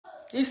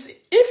It's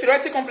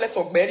inferiority complex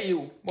or bury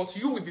you, but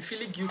you will be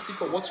feeling guilty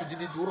for what you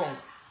didn't do wrong.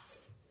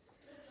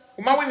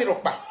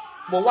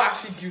 But why I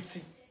feel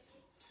guilty?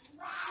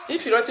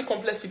 Inferiority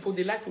complex people,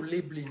 they like to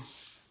lay blame.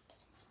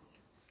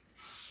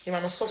 They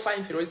might not suffer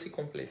inferiority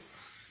complex.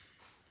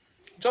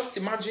 Just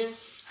imagine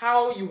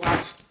how you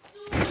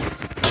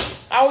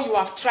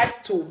have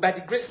tried to, by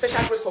the great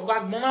special grace of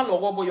God,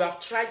 but you have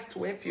tried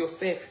to help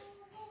yourself.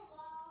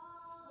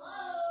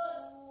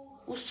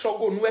 Who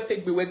struggle no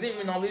epic be wedding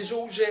when always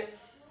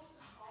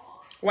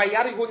why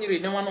yari go near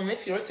no one on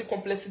inferiority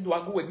complex do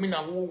I go with me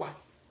now?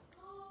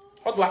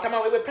 What do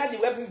atama we pride the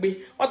web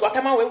be? What do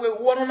atama we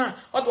one na?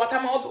 What do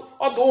atama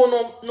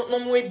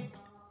no way?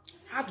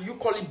 How do you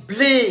call it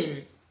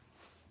blame?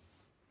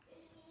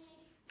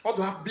 Or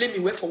do I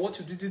blame you for what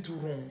you didn't do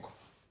wrong?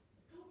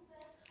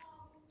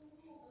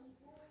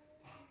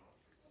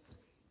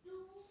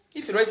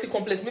 If you already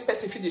complex, me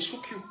person feel they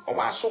shook you, or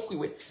why shock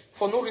you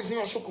for no reason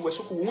you shock you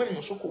when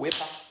you shock you.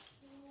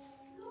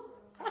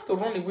 I have to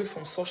run away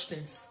from such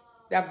things.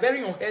 They are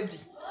very unhealthy.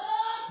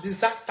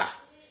 Disaster.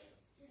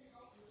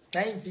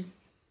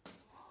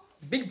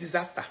 Big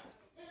disaster.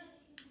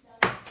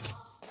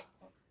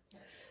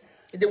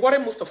 They worry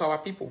most of our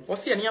people.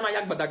 What's the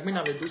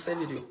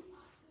video?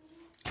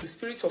 The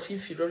spirit of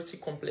inferiority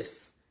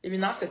complex. If you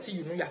now say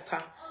you know your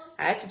ta,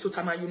 I had to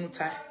tama you know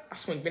ta.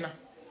 As when bina.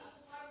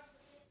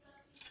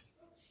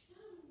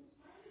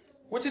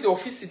 What did the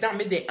office sit down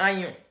made the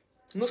iron?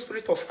 No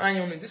spirit of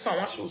iron. This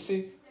one should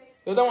say.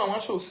 The other one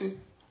should say.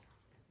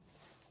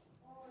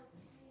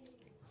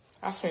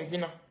 As when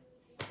bina.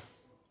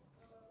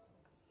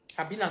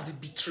 I been at the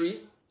betray.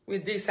 Where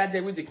they sat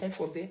there, where they come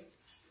for there.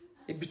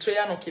 The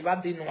betrayer no kiva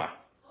de noa.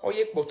 Oh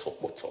ye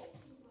boto.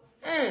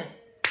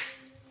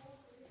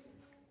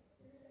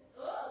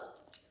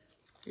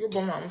 You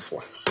bon man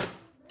for.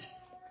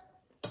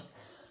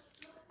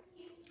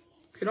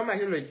 You don't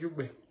mind like you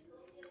be.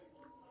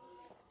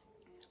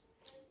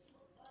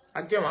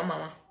 I get my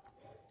mama.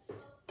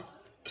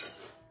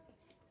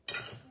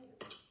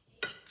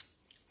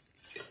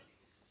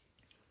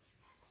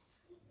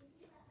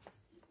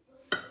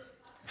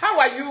 How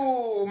are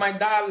you, my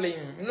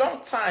darling?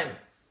 Long time.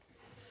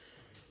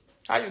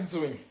 How you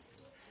doing?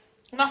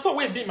 Now so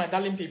we be my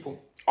darling people.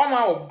 All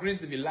my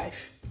upgrades of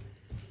life.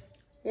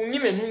 We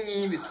need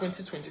with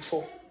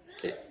 2024.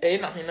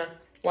 Na hina.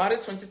 We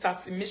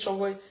 2030. Make sure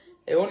we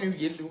on you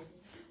yellow.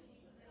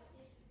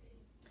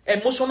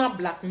 Emotional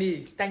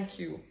blackmail. Thank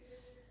you.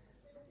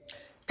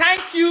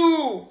 Thank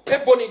you.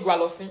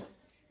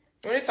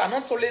 Rita,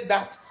 not only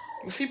that,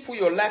 if you put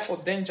your life for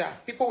danger,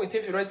 people with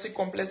inferiority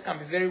complex can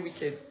be very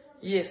wicked.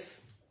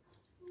 Yes.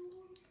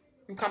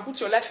 You can put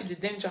your life in the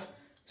danger.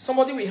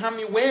 Somebody will harm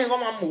you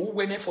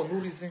when for no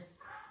reason.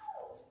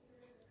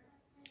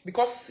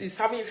 Because he's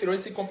having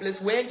inferiority complex.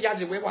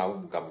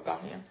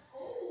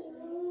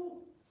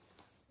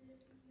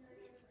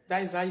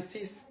 That is how it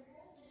is.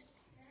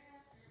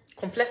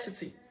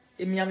 Complexity.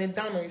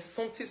 Is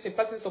something a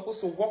person is supposed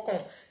to work on.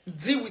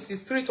 Deal with the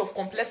spirit of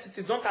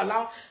complexity. Don't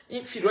allow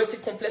inferiority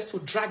complex to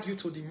drag you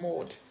to the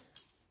mud.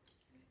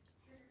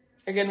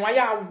 Again, why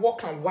are you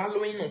walking and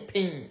wallowing on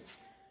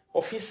pains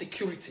of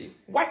insecurity?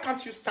 Why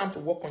can't you stand to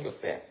work on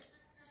yourself?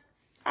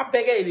 I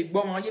beg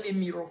you,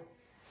 mirror.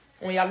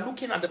 When you are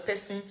looking at the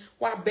person,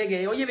 why beg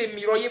you,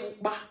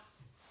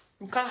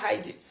 you can't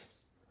hide it.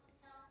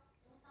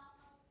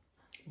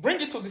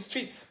 Bring it to the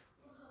street.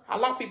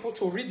 Allow people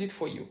to read it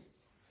for you.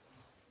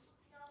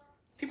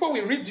 People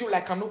will read you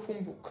like an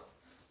open book.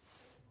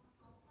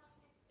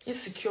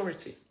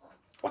 Insecurity.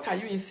 What are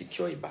you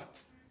insecure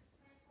about?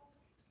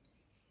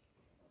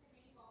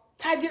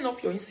 Tidying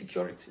up your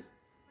insecurity.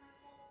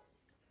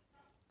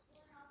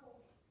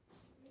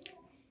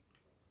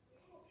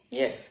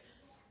 Yes.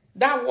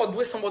 That word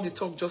where somebody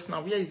talked just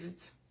now, where is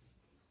it?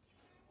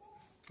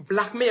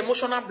 Blackmail,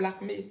 emotional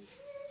blackmail.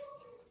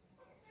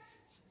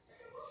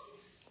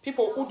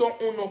 People who don't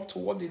own up to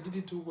what they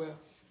didn't do well.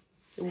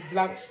 They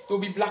will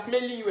be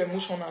blackmailing you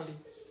emotionally.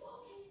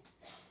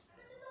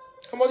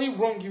 Somebody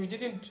wronged you,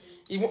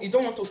 you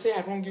don't want to say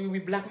I wronged you, he will be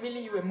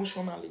blackmailing you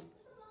emotionally.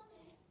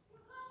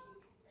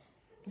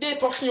 They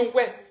talk you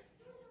where.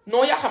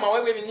 No, ya come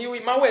away with you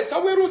in my way.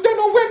 So we don't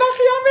know where that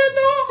here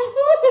no.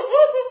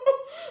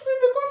 We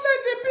don't let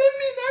the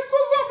baby that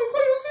goes up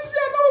because you see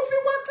I know if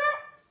you work.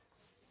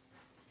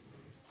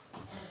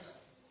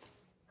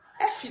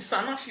 If he's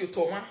an affair,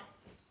 Thomas,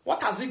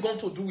 what has he going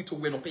to do with you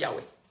when you pay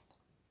away?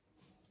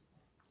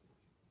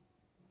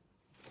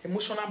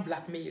 Emotional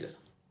blackmail.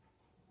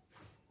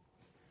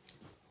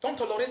 Don't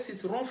tolerate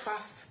it. Run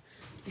fast.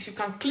 If you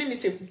can clean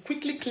it,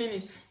 quickly clean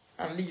it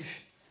and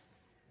leave.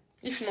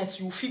 If not,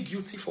 you will feel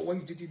guilty for what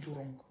you didn't do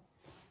wrong.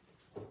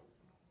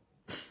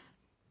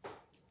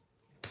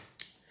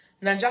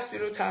 Nigeria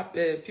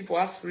spirit people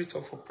have spirit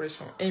of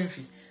oppression,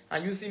 envy,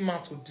 and using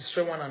man to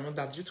destroy one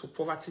another due to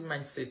poverty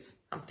mindset.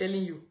 I'm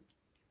telling you.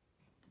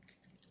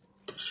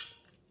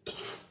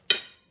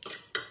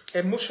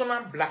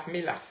 Emotional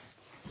blackmailers.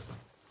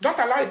 Don't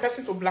allow a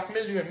person to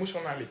blackmail you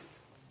emotionally.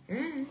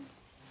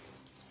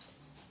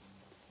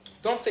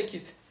 Don't take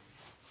it.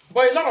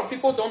 But a lot of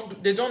people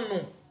they don't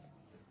know.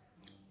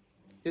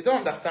 They don't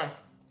understand.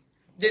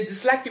 They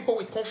dislike people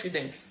with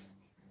confidence.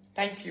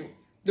 Thank you.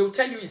 They will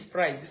tell you it's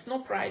pride. It's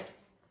not pride.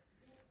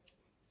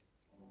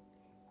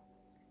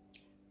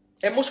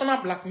 Emotional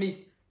blackmail.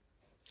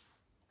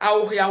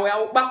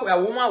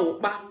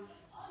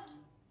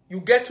 You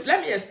get to,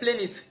 let me explain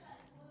it.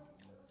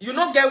 You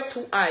don't get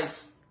two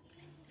eyes.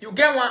 You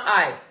get one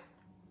eye.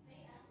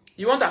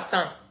 You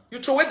understand? You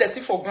throw away the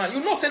thing for ground. You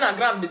know say na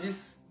ground be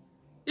this.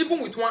 Even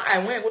with one eye,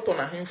 when I go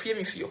to him, fear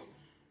me feel.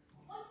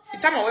 The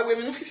time I we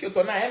no feel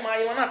to na e ma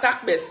you wanna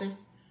attack person.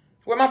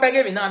 We ma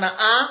beg me na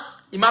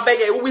I ma beg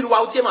e will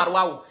out here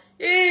marwa.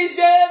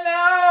 Ije na.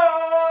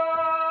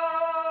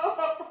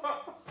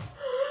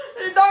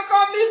 He don't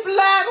call me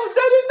black.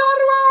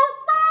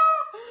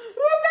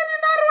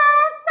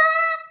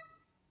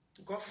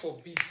 God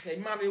forbid. Hey,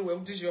 marry well,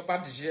 this your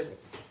bad disabled.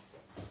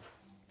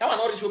 That one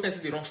not the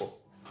person they run for.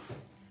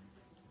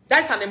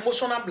 That is an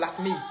emotional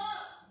blackmail.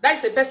 That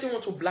is a person who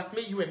wants to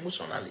blackmail you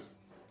emotionally.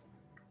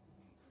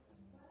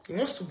 He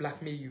wants to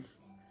blackmail you.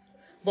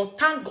 But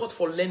thank God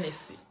for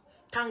leniency.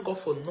 Thank God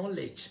for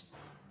knowledge.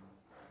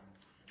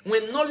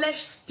 When knowledge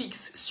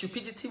speaks,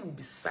 stupidity will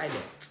be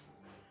silent.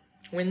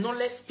 When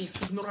knowledge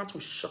speaks, ignorance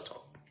will shut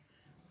up.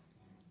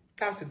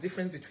 That's the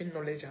difference between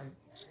knowledge and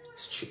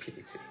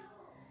stupidity.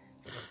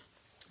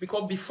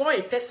 Because before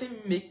a person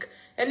make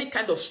any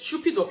kind of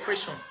stupid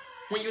operation,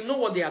 when you know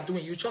what they are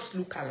doing, you just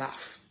look and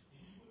laugh.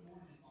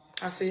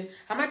 And say,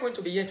 am I going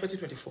to be here in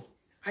 2024?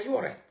 Are you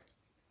alright?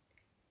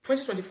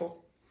 2024?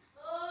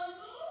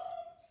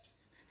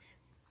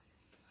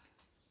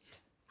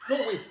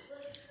 No way.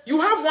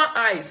 You have one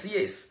eye,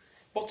 yes,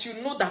 but you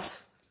know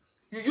that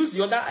you use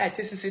the other eye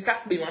to say,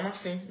 "Tak be mama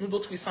sing, no do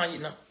twist on you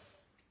now."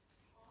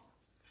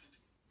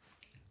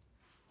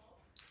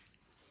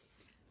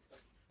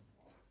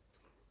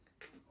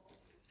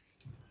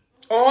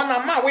 Oh, na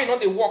ma wey no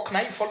dey work,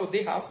 now you follow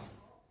the house.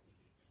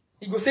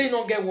 You go say you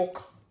no get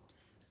work.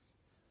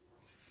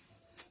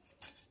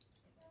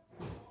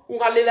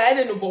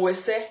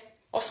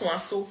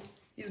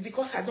 It's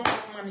because I don't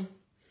have money.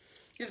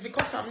 It's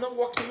because I'm not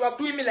working. You are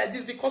doing me like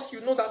this because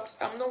you know that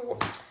I'm not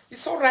working.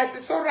 It's all right.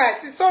 It's all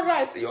right. It's all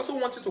right. He also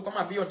wants you to come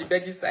and be on the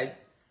begging side.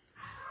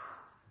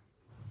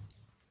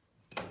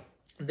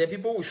 The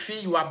people will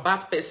feel you are a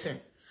bad person.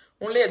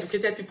 Only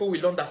educated people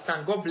will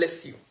understand. God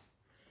bless you.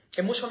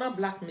 Emotional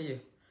blackmail.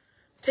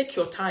 Take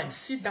your time.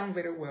 Sit down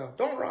very well.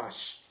 Don't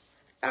rush.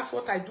 That's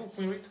what I do,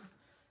 Queen Rita.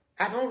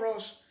 I don't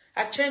rush.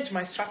 I change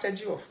my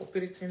strategy of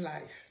operating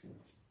life.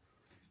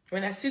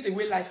 When I see the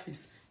way life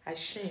is, I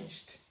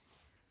changed.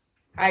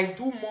 I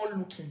do more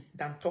looking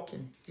than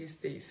talking these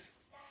days.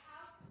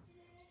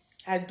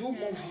 I do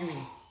more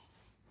viewing.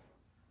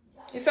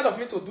 Instead of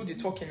me to do the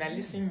talking, I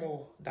listen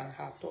more than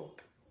her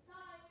talk.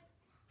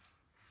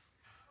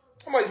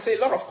 Somebody say a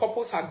lot of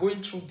couples are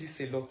going through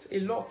this a lot. A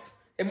lot.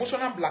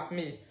 Emotional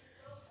blackmail.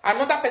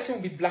 Another person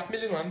will be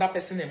blackmailing another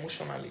person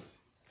emotionally.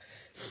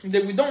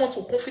 We don't want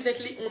to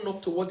confidently own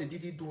up to what they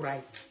didn't do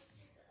right.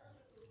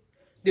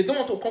 They don't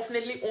want to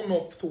confidently own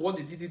up to what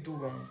they didn't do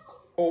wrong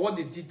or what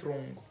they did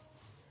wrong.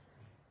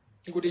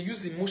 They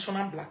use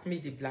emotional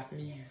blackmail, they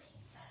blackmail you.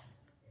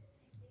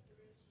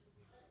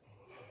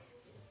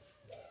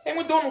 And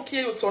we don't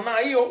care you to now.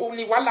 You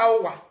only wala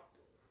owa.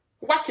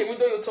 What can we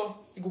do you to?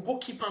 You go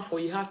keep on for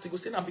your heart. You go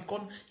say now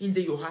become in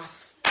the your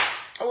house.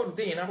 I want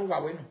to do another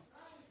way.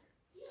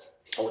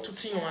 I want to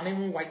tell you and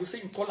then why you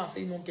say you call and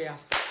say no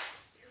gas.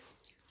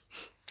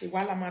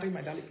 While I marry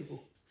my darling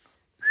people.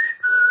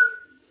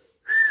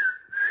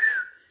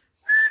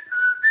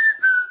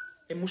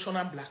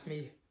 Emotional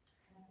blackmail.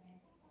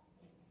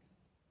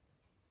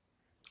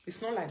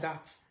 It's not like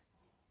that.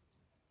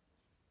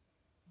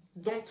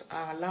 Don't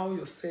allow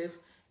yourself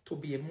to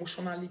be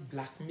emotionally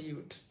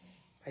blackmailed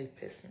by a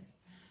person.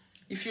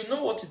 If you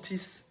know what it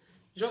is,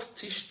 just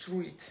teach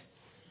through it.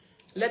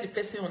 Let the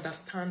person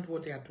understand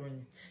what they are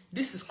doing.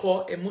 This is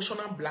called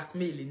emotional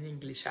blackmail in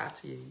English.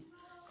 You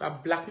are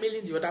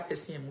blackmailing the other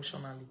person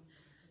emotionally.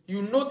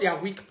 You know their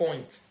weak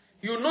point.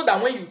 You know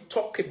that when you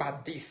talk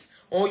about this,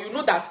 or you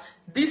know that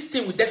this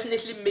thing will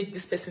definitely make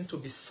this person to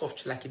be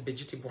soft like a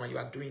vegetable and you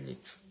are doing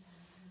it.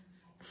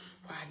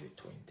 Why are you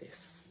doing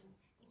this?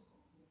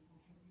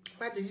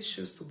 Why do you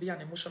choose to be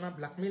an emotional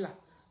blackmailer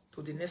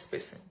to the next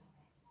person?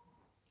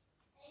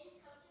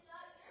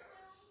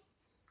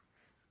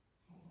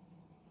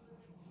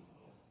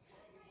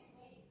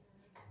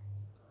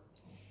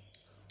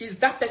 Is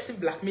that person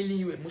blackmailing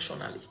you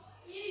emotionally?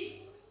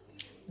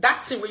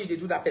 That thing where you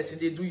do that person,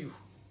 they do you.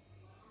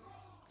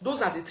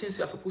 Those are the things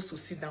you are supposed to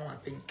sit down and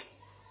think.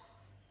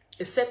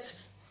 Except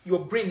your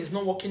brain is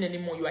not working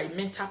anymore. You are a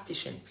mental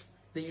patient.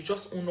 Then you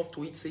just own up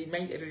to it. Say,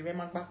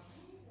 remember back.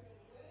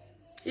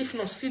 If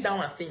not, sit down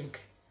and think.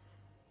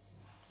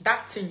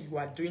 That thing you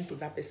are doing to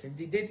that person,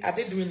 are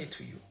they doing it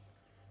to you?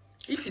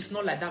 If it's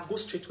not like that, go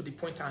straight to the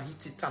point and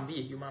hit it and be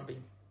a human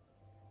being.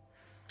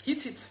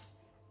 Hit it.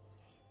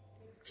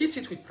 Hit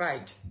it with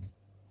pride.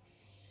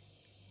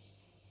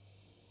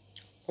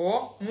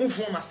 Or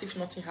move on as if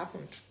nothing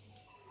happened.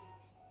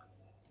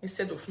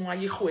 Instead of no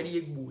aye khweri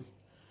egbo.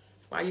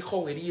 Aye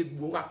khweri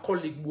egbo, wa call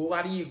egbo,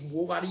 wari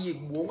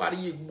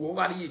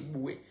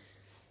egbo.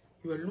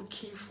 You are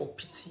looking for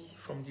pity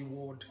from the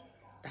world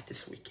that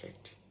is wicked.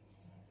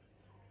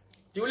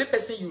 The only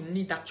person you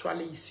need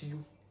actually is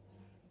you,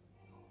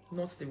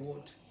 not the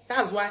world.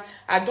 That's why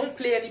I don't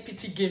play any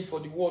pity game for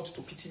the world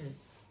to pity me.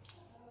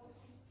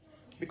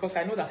 Because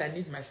I know that I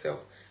need myself.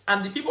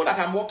 And the people that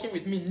I'm working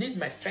with me need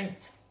my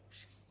strength.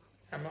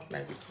 I'm not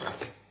my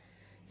weakness.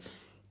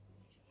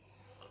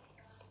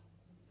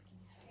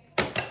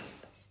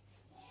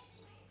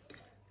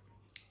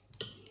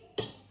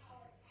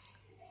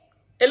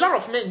 A lot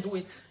of men do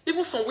it.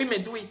 Even some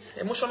women do it.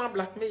 Emotional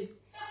blackmail.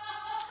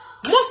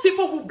 Most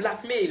people who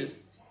blackmail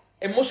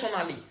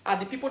emotionally are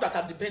the people that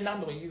are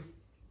dependent on you.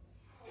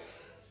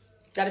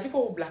 They are the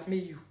people who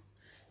blackmail you.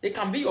 They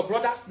can be your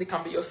brothers. They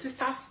can be your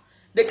sisters.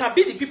 They can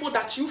be the people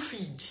that you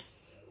feed.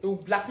 They will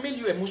blackmail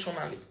you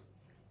emotionally.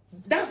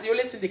 That's the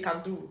only thing they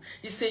can do.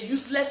 It's a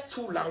useless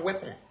tool and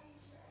weapon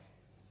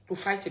to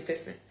fight a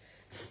person.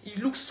 It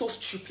looks so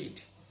stupid.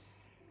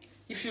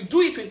 If you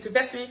do it with a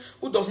person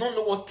who does not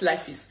know what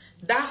life is,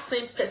 that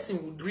same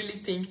person would really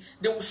think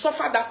they will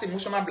suffer that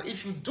emotional.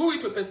 If you do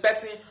it with a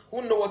person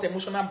who knows what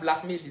emotional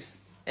blackmail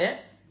is, they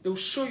will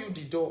show you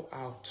the door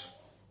out.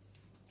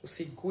 They'll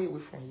say, go away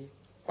from here.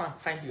 Go and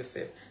find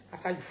yourself.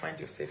 After you find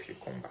yourself, you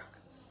come back.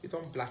 You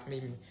don't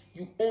blackmail me.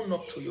 You own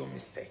up to your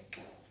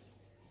mistake.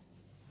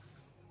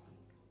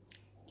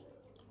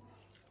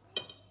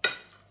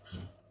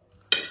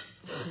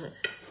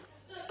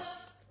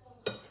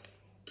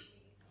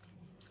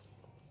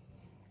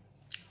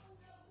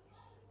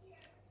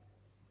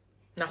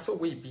 Now, so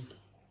we be.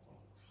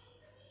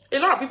 A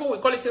lot of people will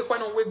call it a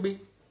coin on wegbe.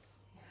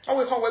 Or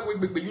we call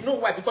wegbe. You know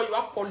why? Because you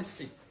have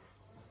policy.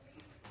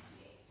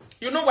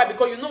 You know why?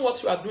 Because you know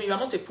what you are doing. You are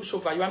not a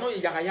pushover. You are not a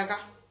yaga yaga.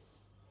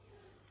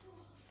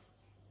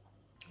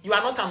 You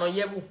are not an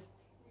oyevu.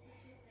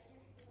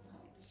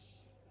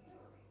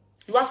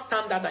 You have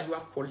standard and you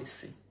have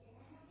policy.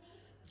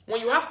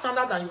 When you have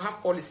standard and you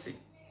have policy,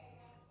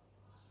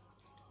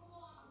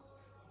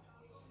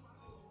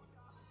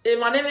 a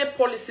man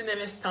policy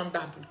name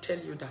standard will tell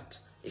you that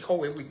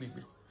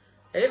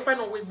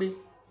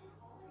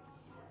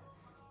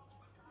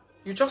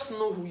you just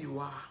know who you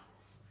are.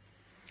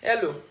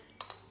 Hello.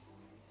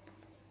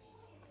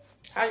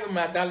 How are you,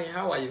 my darling?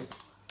 How are you?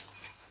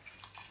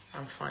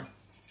 I'm fine.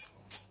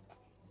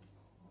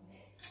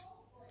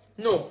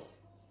 No.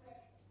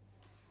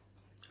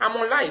 I'm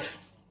on live.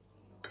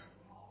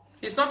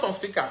 It's not on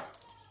speaker.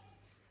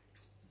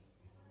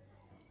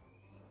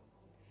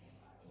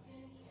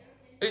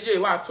 AJ,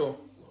 what?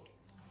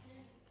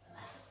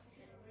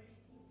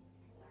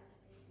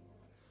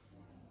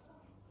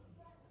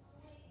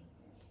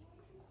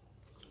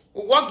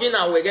 What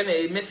again? We're gonna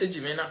a message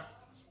me now.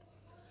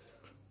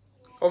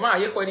 Oh my,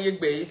 you heard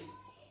it be?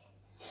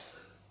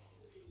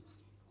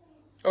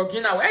 Oh,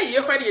 Gina, where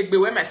you heard it be?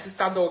 Where my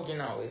sister dog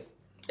Gina way?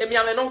 Me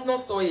am not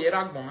so a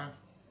ragbona.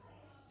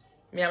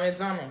 Me am a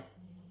dano.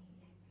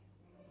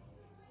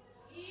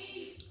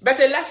 But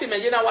a laugh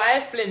me, you know, I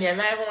explain here.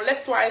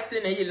 Let's try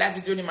explain a live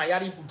video in my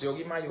yari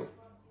bujogi mayo.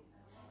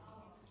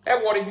 I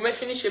worry, you may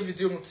finish a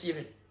video no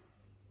TV.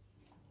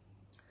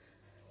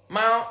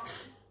 Ma,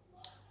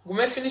 you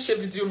may finish a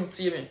video no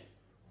TV.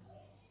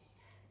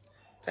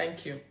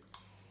 Thank you.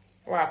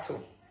 What?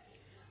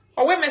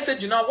 Oh, we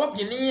message you now. What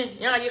guinea?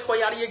 Ya ye ho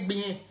yari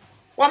egbi.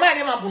 Wa ma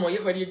ge ma bu no ye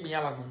ho yari egbi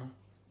ya wagu no.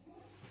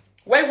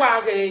 Where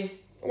wa ge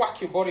wa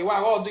ki body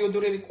wa all do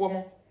re ko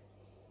mo.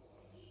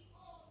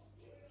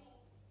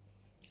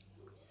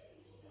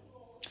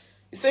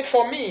 You say,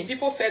 for me,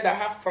 people said I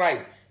have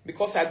pride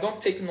because I don't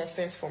take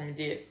nonsense from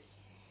there.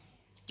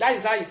 That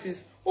is how it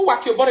is. Oh,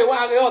 what your body?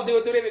 Why all do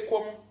re ko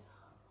mo?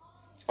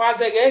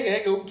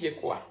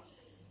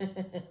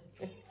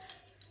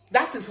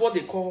 That is what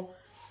they call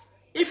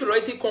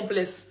inferiority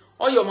complex.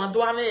 Or your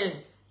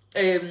madwane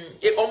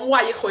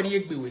omwa ye khori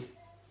egbewe.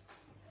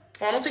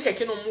 Ono te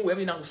keke no mu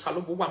we na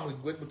usalobo wa mu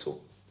egbeto.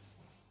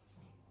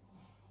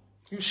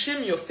 You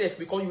shame yourself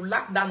because you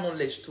lack that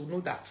knowledge to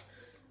know that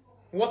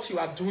what you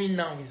are doing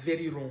now is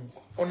very wrong.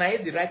 Or na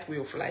the right way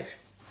of life.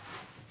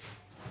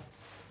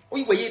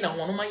 We we na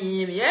hono ma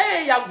yin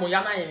ya gbon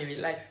ya na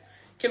yin life.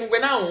 Ken we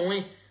na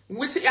onwe.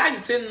 Wait, how you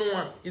tell no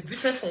one is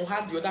different from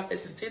how the other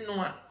person tell no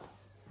one.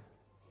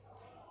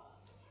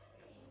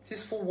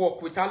 This full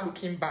work without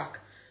looking back.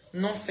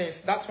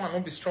 Nonsense. That one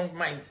not be strong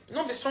mind.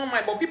 Not be strong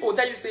mind, but people will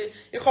tell you say,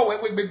 you call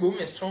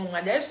we strong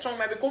mind. There is strong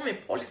mind because a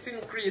policy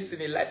no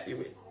creating a life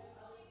away.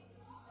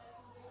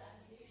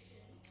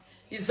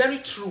 It's very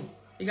true.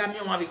 You got me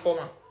on my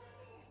cover.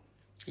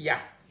 Yeah.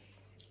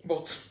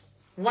 But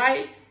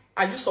why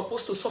are you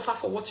supposed to suffer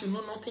for what you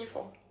know nothing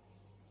for?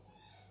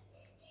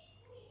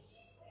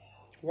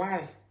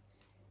 Why?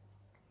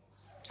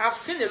 I've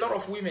seen a lot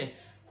of women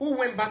who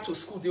went back to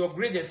school, they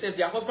upgrade themselves,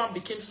 their husband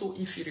became so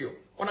inferior.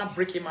 Gonna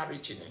break a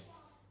marriage, you know.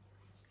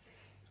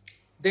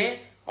 Then,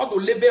 all the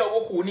labor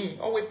or honey,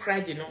 always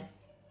pride, you know.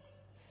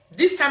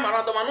 This time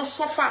around, they will not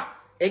suffer.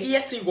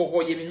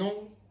 You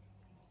know.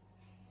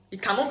 He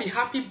cannot be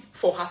happy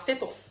for her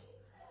status.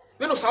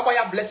 When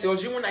Osabaya bless you,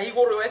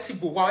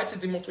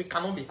 he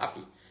cannot be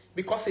happy.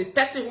 Because a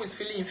person who is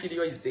feeling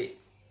inferior is there.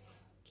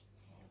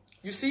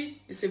 You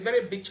see, it's a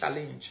very big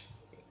challenge.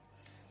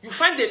 You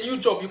find a new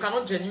job, you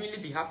cannot genuinely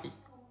be happy.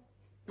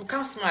 You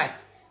can't smile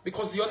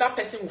because the other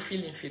person will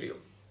feel inferior.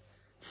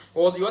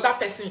 Or the other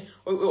person,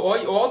 or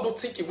don't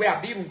think we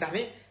are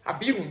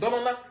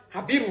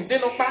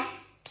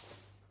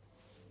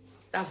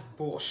that's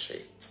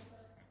bullshit.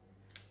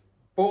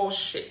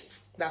 Bullshit.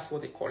 That's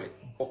what they call it.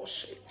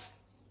 Bullshit.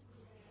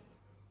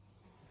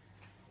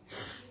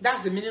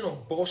 That's the meaning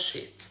of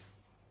bullshit.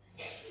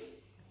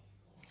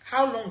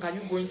 How long are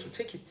you going to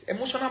take it?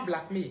 Emotional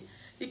blackmail.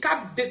 You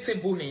can't date a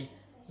bunny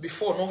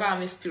before no got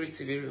any spirit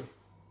video.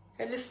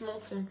 Any small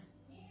thing.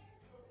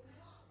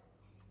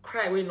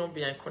 Cry we not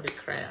be and call the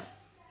cry.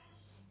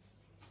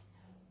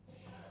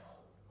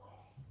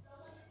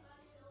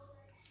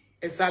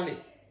 Exactly.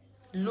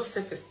 Low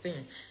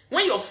self-esteem.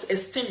 When your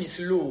esteem is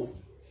low,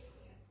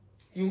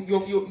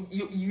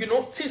 you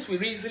know things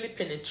will easily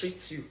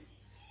penetrate you.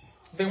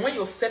 Then when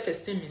your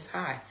self-esteem is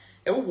high,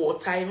 it will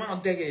time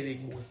out there.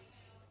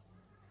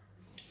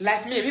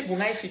 Like me, every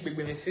bunai fit be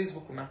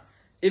Facebook na.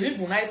 Every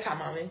bunai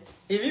tamame.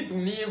 Every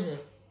bunai home.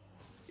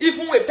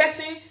 Even when a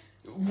person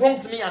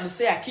wronged me and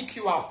say I kick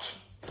you out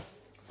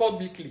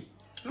publicly.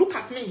 Look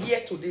at me here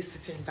today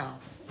sitting down.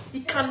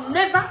 It can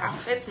never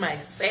affect my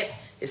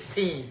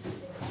self-esteem.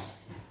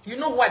 You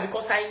know why?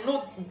 Because I know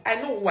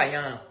who I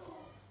am.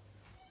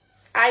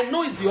 I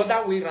know it's the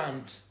other way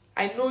around.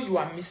 I know you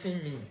are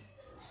missing me.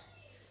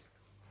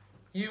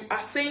 You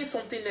are saying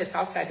something else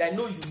outside. I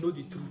know you know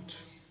the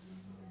truth.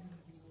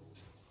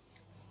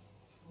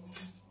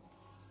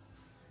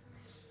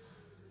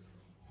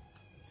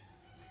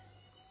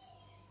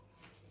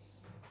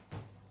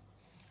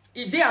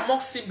 Idée among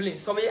siblings.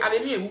 So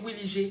avec nous et vous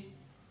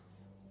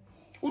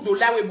ou do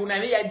la we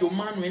bonami ya do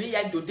man we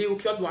ya do de o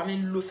ki o do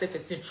am low self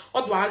esteem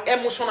or do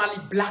emotionally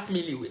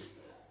blackmail we.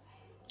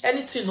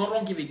 Anything no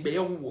wrong give igbe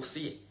yo wo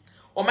see.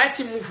 O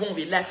mighty move on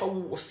with life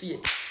wo see.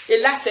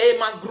 A life e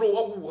ma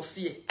grow wo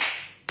see.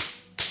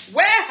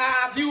 Where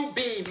have you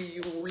been?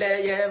 You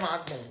lay ma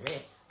me.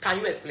 Can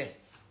you explain?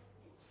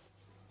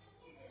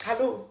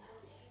 Hello.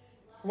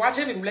 Watch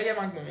me lay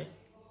ma me.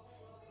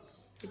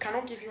 He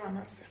cannot give you an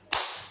answer.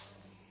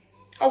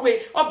 Oh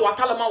wait, oh boy,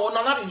 kalama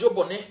onana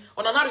rijobo ne,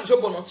 onana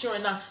rijobo no ti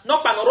na,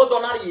 no pa no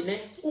rodo na ri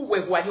ne,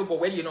 uwe gwa yo bo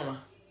we you know ma.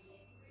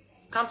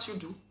 Can't you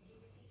do?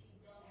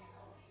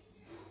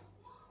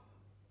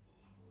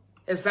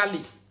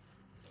 Exactly.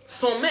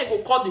 Some men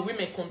go call the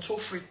women control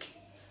freak.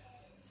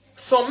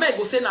 Some men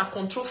go say na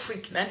control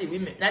freak, na the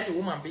women, na the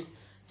woman be.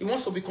 He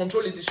wants to be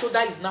controlling. The shoulder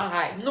is not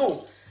high.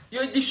 No,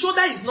 the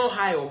shoulder is not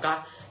high,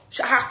 Oga.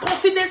 Her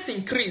confidence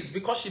increased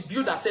because she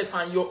built herself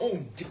and your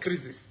own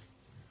decreases.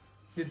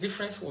 The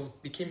difference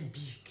became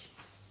big.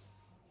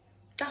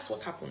 That's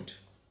what happened.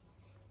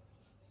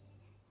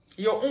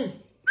 Your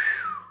own,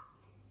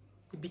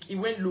 it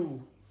went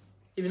low.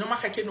 If you don't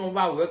make no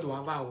vow, do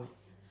a vow.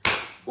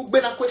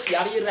 Ugbena kwe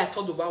fiari right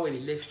all the vow where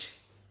he left.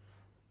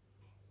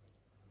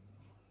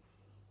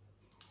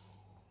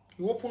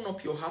 You open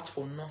up your heart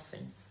for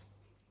nonsense,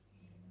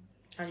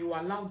 and you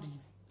allow the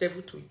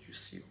devil to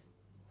use you.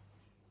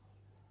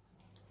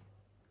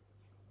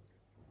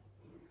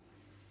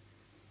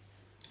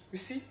 You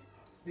see?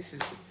 This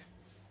is it.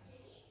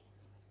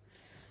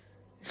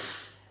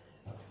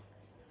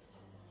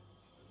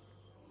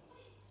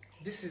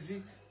 This is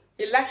it.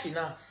 A life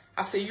now,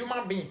 as a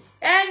human being,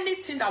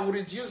 anything that will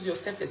reduce your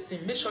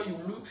self-esteem, make sure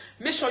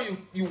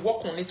you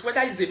work on it.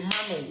 Whether it's a man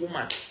or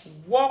woman,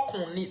 work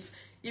on it.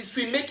 It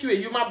will make you a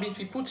human being. It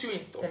will put you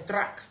on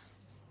track.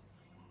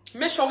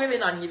 Make sure when you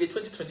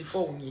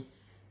 2024,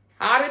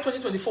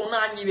 2024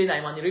 now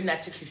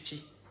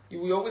 1950, you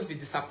will always be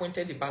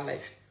disappointed about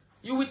life.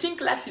 You will think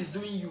life is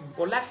doing you,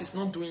 but life is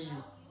not doing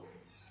you.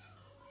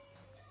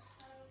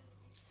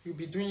 You'll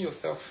be doing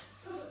yourself.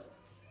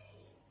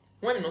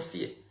 When you not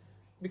see it,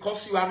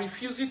 because you are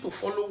refusing to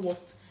follow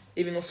what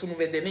even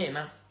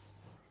na.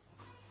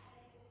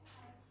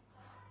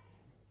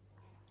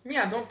 Me,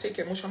 I don't take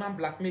emotional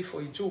blackmail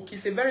for a joke.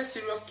 It's a very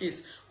serious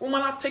case.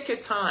 Woman, take a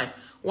time.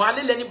 While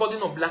anybody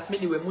not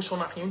blackmail you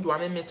emotional, you do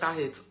have mental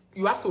health.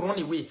 You have to run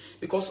away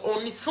because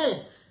on its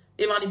own.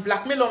 Even the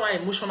blackmail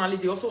emotionally,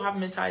 they also have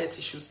mental health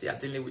issues they are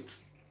dealing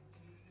with.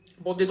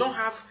 But they don't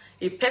have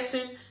a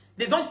person,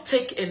 they don't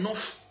take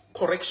enough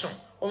correction.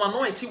 Or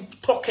no, it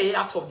talk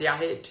out of their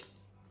head.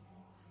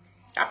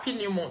 Happy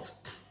New Month.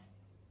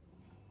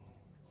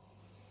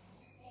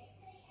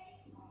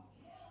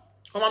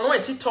 Or no,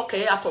 it talk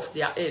out of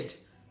their head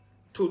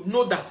to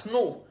know that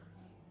no,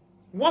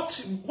 what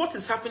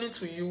is happening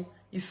to you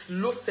is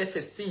low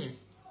self-esteem.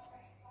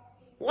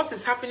 What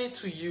is happening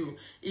to you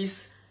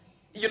is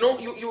you know,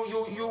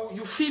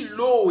 you feel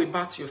low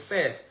about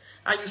yourself,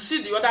 and you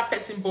see the other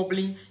person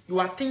bubbling. You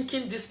are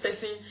thinking this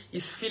person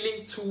is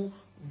feeling too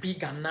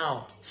bigger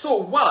now.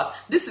 So what?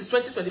 This is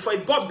 2024.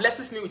 If God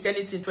blesses me with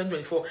anything in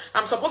 2024,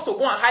 I'm supposed to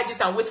go and hide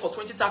it and wait for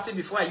 2030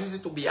 before I use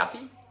it to be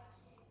happy?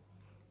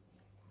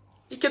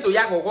 Ike do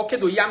ya gogo, ke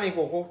do ya me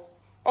gogo.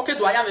 Oke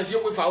do ya me vie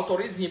we va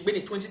autorize yin gbe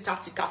ni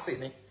 2030 kase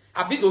ne.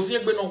 Abi do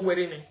yin gbe no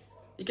were ne.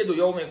 Ike do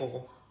ya me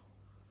gogo.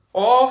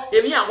 Oh,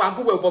 emi an wa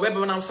guwe bo be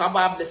na so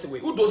aba bless we.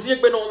 U do yin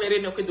gbe no were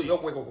ne oke do ya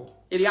we gogo.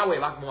 Eri awe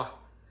ba gmo.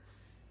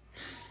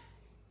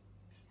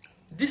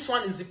 This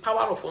one is the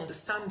power of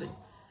understanding.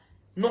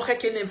 No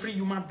can every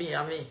human being,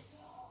 amen.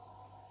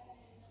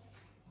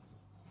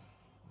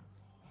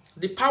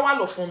 The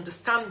power of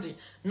understanding.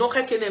 No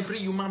can every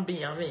human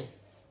being, amen.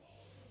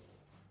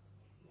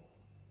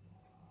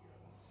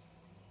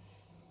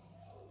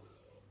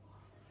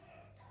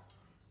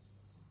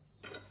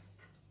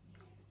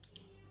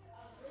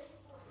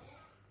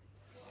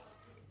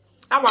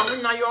 Awa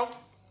wina yo.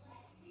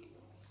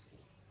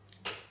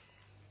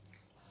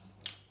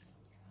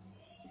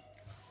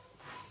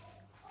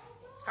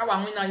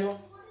 Awa wina yo.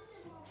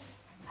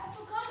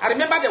 I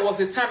remember there was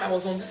a time I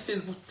was on this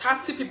Facebook.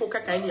 30 people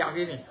kakaili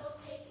again.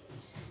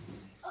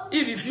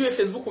 He review a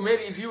Facebook,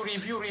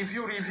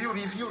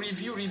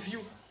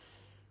 review.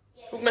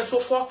 Ugme so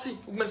 40,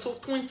 ugme so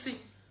 20.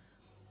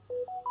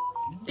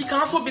 It can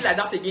also be like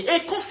that again. A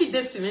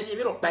confidence in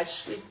any by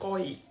shake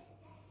or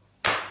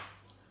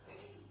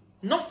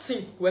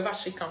nothing will ever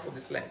shake out for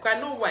this life. Because I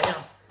know who I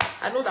am.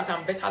 I know that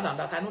I'm better than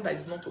that. I know that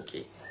it's not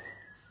okay.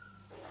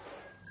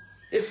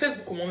 A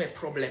Facebook will be a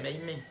problem,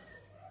 amen.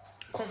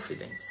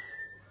 Confidence.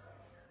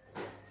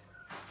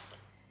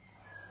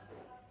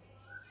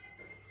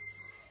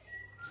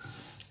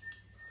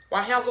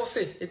 What he has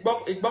also said,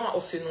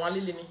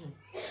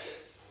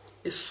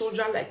 a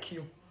soldier like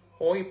you,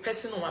 or a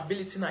person of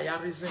ability na your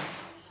reason,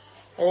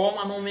 or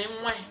man on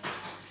why.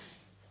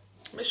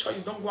 Make sure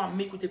you don't go and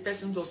make with a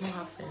person who does not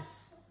have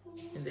sense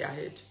in their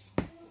head.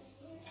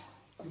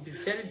 You'll be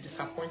very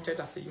disappointed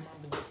as a human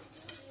being.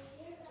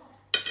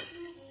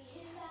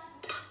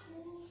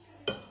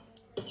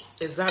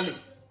 Exactly.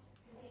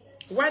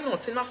 Why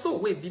not? And that's so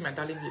way be my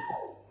darling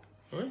people.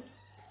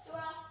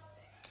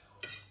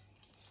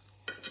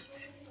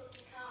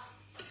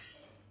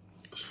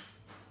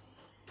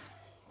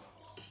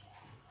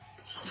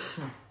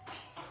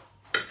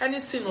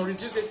 Anything or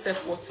reduce the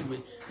self-worth way.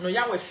 No,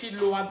 you will feel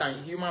lower than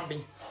a human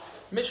being.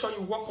 Make sure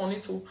you work on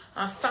it too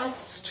and stand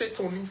straight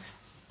on it.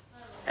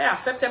 I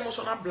accept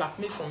emotional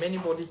blackmail from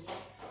anybody.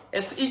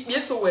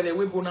 Yes, so where the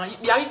way bona, it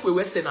be a equal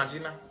western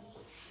agina.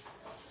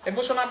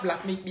 Emotional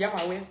blackmail, be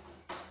aware.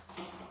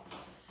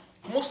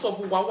 Most of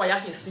you are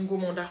a single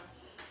mother.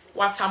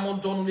 What I'm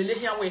done with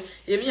here way,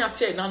 Emi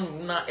ate na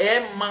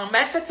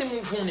my setting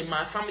move on in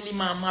my family,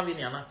 my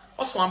Maviana.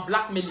 Also, I'm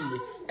blackmailing way.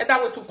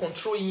 Either way to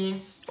control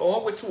him,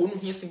 or way to own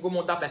his single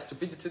mother by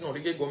stupidity or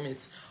reggae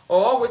government,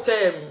 or with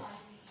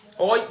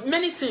or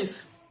many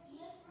things.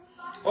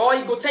 Or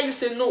he go tell you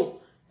say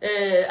no,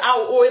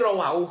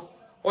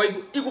 or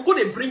he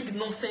go bring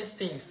nonsense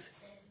things.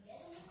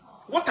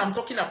 What I'm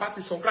talking about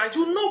is on ground.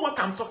 You know what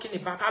I'm talking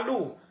about.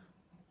 Hello.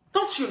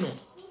 Don't you know?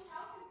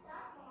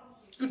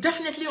 You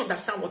definitely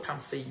understand what I'm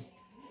saying.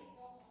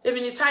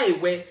 Even in time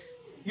where,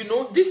 you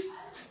know, this,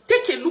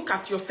 take a look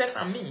at yourself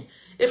and me.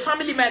 A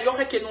family man,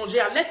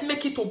 let's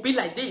make it to be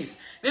like this.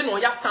 Then no,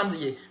 you stand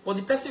here. But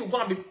the person is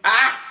going to be,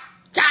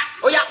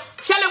 oh yeah,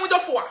 tell him with the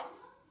four.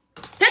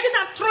 Take it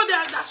and throw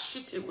that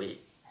shit away.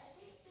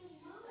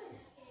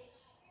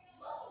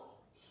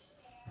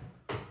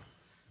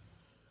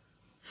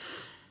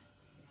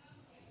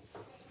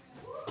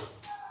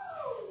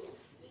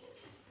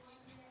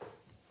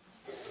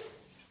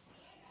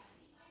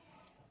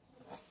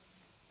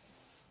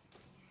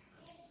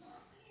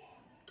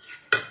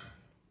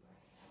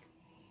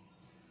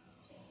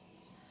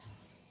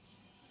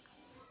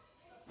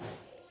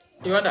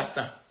 You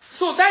understand?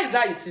 So that is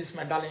how it is,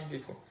 my darling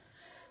people.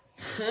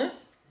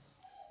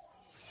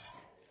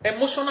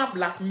 Emotional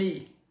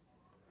blackmail.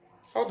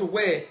 All the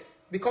way.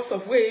 Because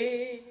of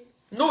way.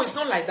 No, it's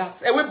not like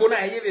that.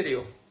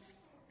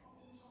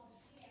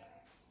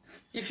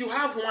 If you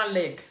have one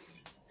leg,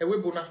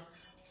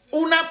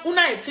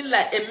 it's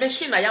like a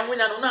machine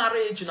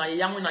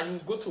you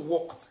go to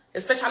work.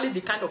 Especially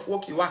the kind of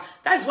work you are.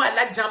 That is why I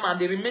like German.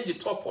 They remain the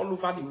top all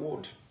over the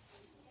world.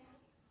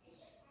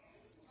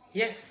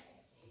 Yes.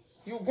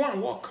 You go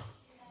and work.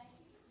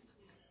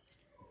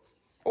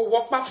 Or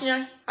work back.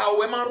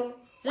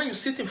 When you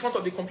sit in front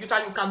of the computer,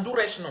 you can do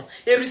rational.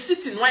 A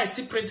receipt in one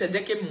it printed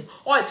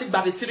or I take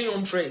by the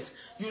 300.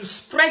 You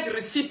spread the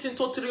receipt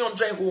into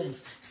 300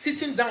 homes.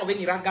 Sitting down when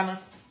you're Ghana.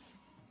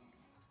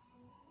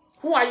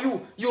 Who are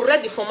you? You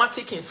read the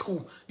formatic in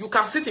school. You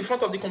can sit in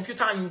front of the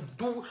computer and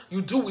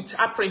you do with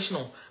apprehension.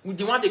 With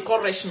the one they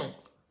call rational.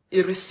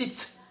 A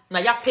receipt. Na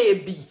ya pay a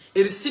B.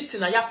 A receipt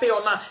na ya pay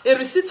or na. A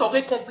receipt of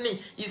a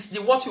company is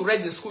the what you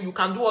read in school. You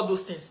can do all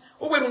those things.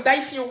 Oh, we don't die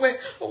if you way.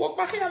 Oh,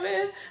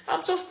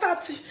 I'm just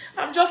 30.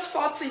 I'm just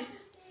 40.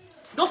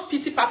 Those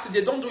pity parties,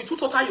 they don't do it. Who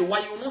told you why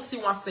you will not see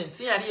 1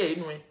 cent?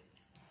 Anyway.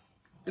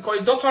 Because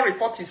the doctor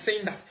report is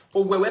saying that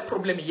oh, we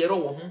problem here.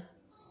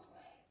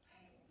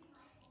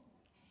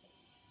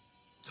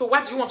 So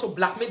why do you want to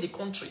blackmail the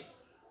country?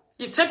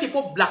 If 10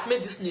 people blackmail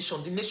this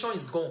nation, the nation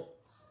is gone.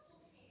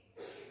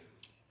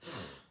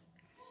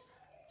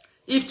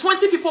 If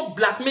 20 people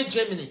blackmail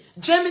Germany,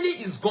 Germany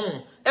is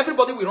gone.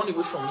 Everybody will run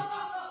away from it.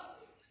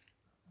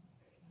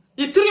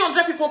 If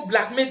 300 people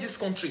blackmail this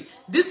country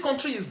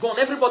is gone.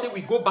 Everybody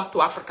will go back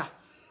to Africa.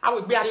 I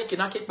will be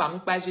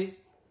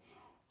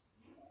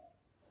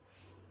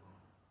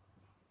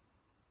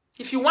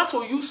if you want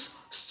to use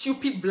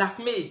stupid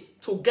blackmail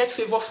to get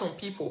favor from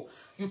people,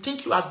 you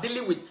think you are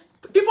dealing with...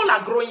 People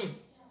are growing.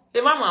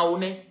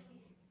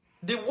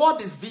 The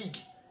world is big.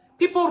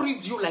 People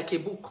read you like a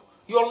book.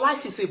 Your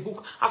life is a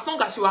book. As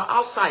long as you are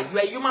outside, you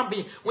are a human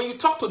being. When you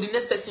talk to the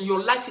next person,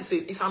 your life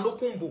is an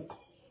open book.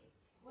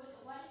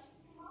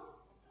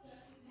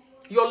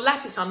 Your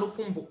life is an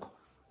open book.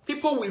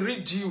 People will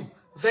read you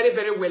very,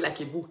 very well like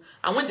a book.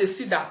 And when they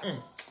see that,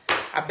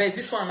 I bet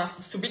this one has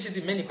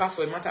stupidity, many pass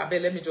for a matter, I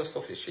bet let me just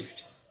suffer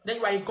shift. Then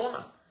you are a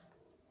goner.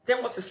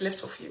 Then what is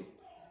left of you?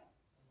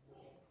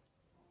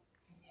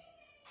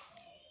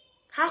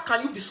 How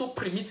can you be so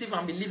primitive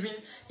and be living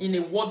in a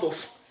world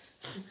of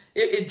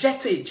a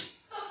jet age?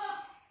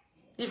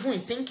 Even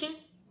in thinking?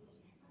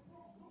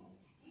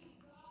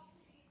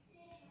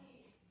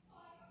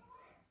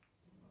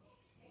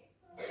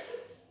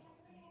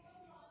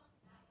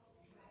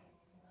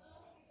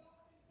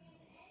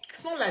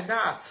 It's not like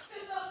that.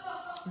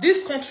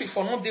 This country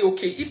for not day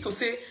okay. If to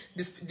say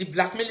the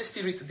blackmailing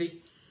spirit today.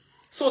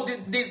 So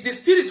the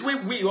spirit where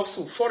we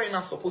also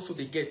foreigners supposed to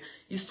get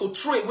is to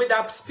throw away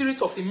that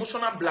spirit of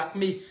emotional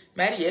blackmail.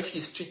 Marry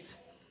FK street.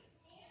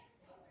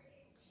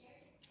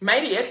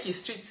 Marry FK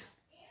street.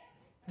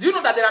 Do you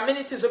know that there are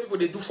many things that people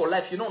they do for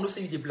life? You don't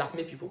say they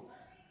blackmail people.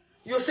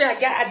 You say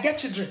I get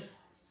children.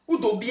 Who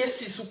do be a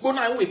sis who go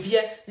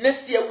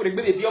next year will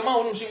be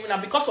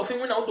because of him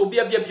when do be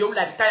a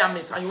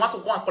retirement and you want to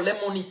go and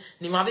collect money.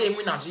 You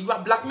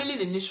are blackmailing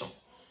the nation.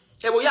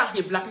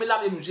 You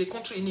blackmail the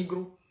country in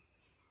Negro.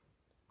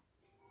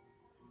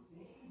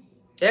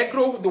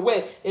 Grow the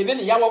way even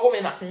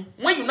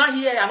when you not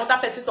hear another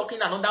person talking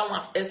another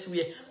one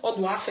elsewhere, or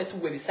do I have to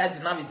wear besides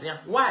the Navidian?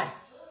 Why?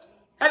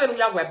 Haven't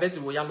we have a bed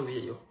to yellow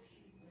yo?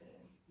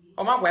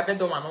 Or my weapon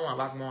don't know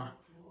about more.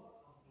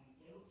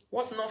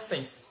 What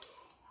nonsense?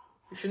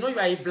 If you know you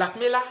are a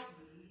blackmailer,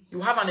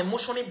 you have an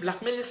emotionally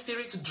blackmailing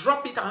spirit,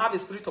 drop it and have a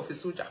spirit of a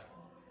soldier.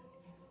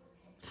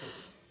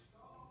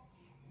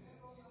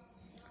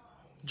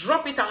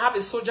 Drop it and have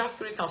a soldier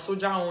spirit and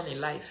soldier on in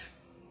life.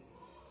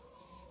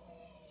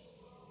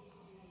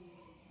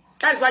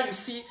 That is why you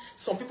see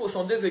some people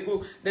some days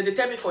ago, they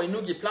tell me for a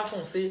Inugi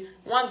platform, say,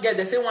 one girl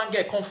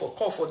call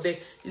for them.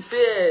 You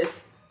say,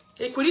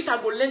 Rita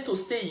go learn to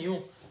stay in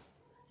you.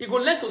 He go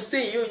learn to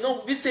stay in you. You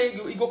know, we say,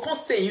 he go can't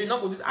stay in you.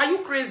 Not go, are you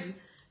crazy?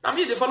 I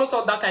mean, they follow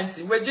all that kind of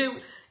thing. Where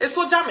a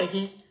soldier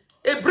making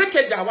a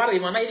breakage, I want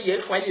to make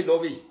it for you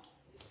love it.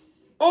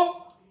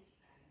 Oh,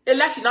 a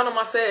life in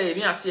another say,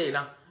 me at here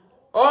now.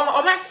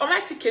 Oh,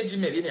 my TKG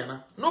me,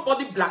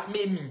 nobody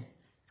blackmail me.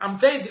 I'm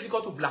very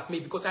difficult to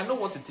blackmail because I know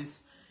what it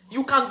is.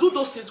 You can do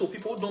those things to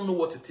people who don't know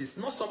what it is.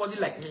 Not somebody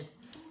like me.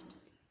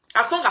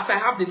 As long as I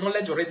have the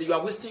knowledge already, you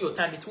are wasting your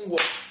time. It won't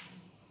work.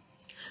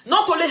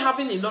 Not only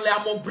having the knowledge,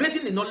 I'm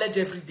upgrading the knowledge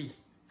every day.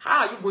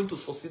 How are you going to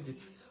succeed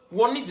it?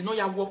 One need to know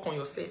you work on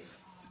yourself.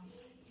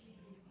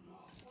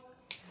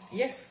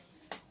 Yes.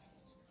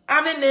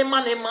 I'm a name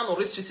or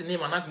restricted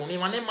name and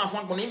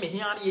name me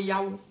here.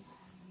 Yaw.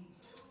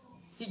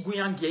 He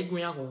going to get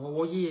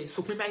going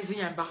so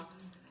precisely about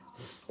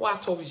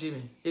what told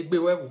Jimmy. It be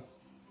well.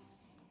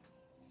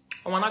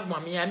 I want to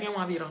me. I mean,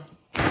 one viran.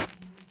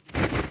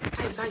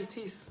 That's how it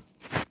is.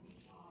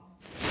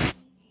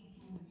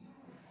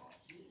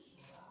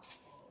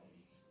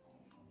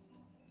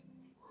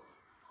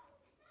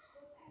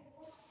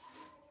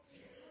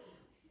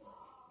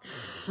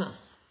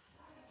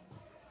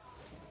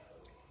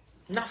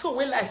 That's how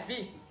life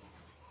be.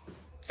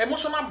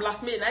 Emotional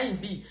blackmail, I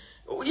be.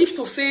 If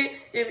to say,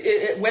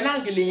 when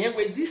I'm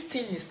getting this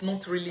thing is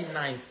not really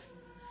nice.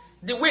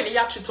 The way you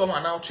treat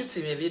someone now, treat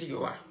him a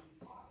video.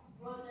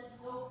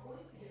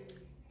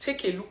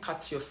 Take a look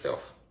at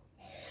yourself.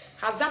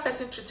 Has that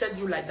person treated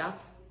you like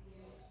that?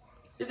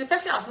 If the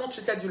person has not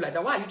treated you like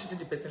that, why are you treating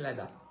the person like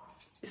that?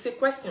 It's a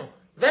question.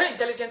 Very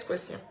intelligent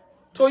question.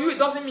 To you, it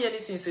doesn't mean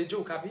anything. It's a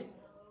joke, Abby.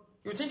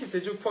 You think it's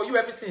a joke. For you,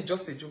 everything is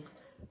just a joke.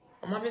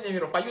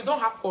 But you don't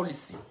have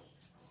policy.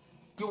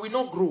 You will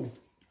not grow.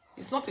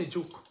 It's not a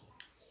joke.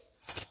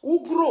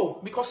 Who grow?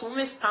 Because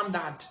women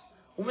standard,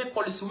 women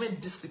policy, women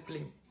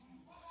discipline.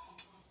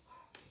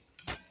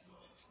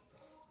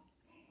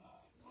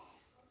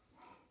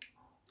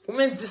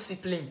 Women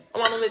discipline.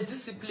 Women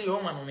discipline.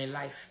 Women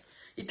life.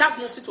 It has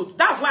nothing to.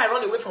 That's why I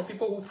run away from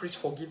people who preach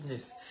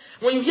forgiveness.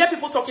 When you hear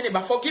people talking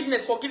about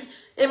forgiveness,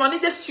 a man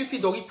is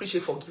stupid or he preach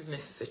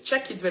forgiveness. Say,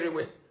 check it very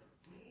well.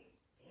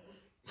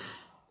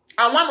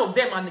 And one of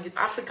them are the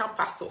African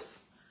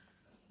pastors.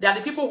 They are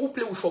the people who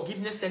play with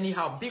forgiveness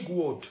anyhow. Big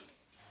word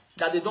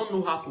that they don't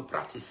know how to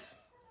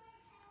practice.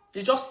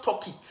 They just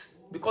talk it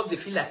because they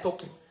feel like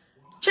talking.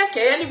 Check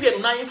anywhere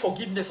now in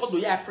forgiveness. Or do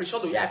you preach?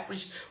 Or do you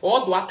preach?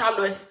 Or do I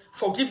tell you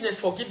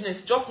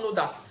forgiveness? Just know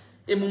that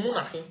a mumu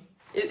na him.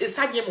 A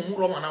sadie mumu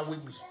romana will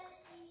be.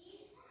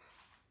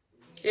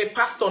 A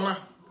pastor na.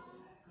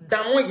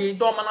 Damwe ye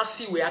do mana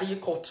si we ari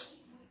court.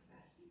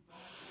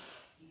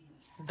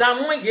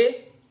 Damwe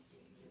ye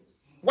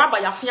waba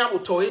ya fian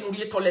otore nu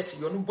rie toilet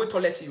yo nu bo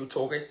toilet yo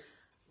tore.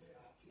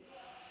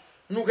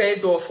 Nu re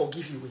do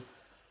forgive you.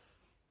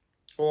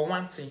 Or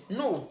one thing.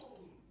 No.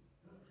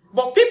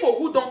 But people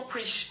who don't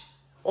preach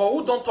or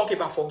who don't talk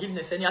about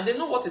forgiveness and they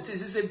know what it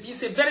is.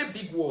 It's a very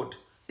big word.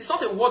 It's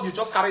not a word you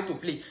just carry to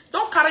play.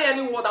 Don't carry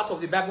any word out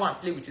of the Bible and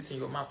play with it in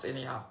your mouth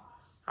anyhow.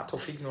 Out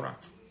of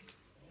ignorance.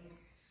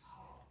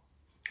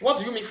 What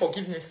do you mean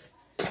forgiveness?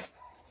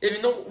 If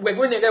you know we're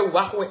going to get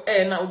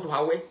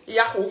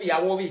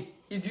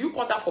do you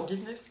call that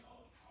forgiveness?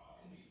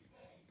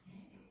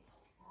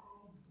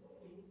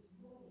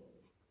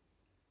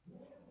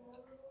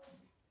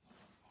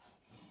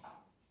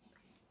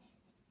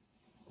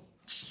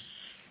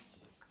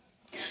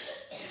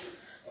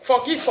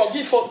 Forgive,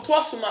 for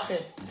toi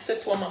soumarin. C'est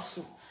toi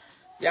massou.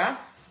 Yeah?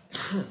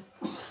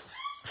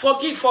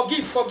 Forgive.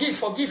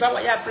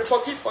 Yeah, pray,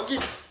 forgive.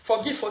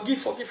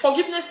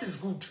 Forgiveness is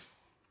good.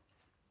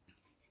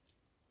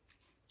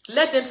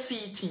 Let them see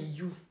it in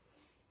you.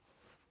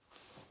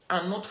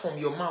 And not from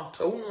your mouth.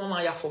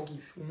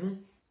 Forgive.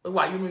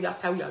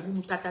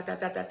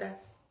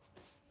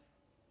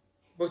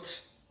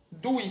 But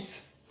do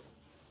it.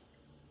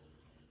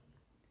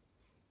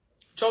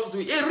 Just do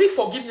it. A real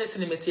forgiveness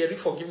in the material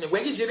forgiveness.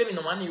 Where is Jeremy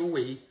no money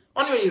away?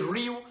 Only a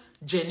real,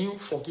 genuine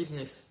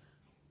forgiveness.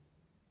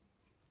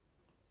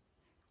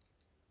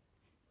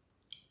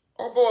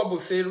 Obo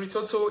say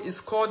Ritoto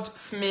is called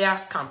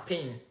smear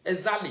campaign.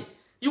 Exactly.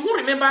 You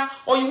won't remember,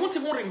 or you won't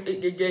even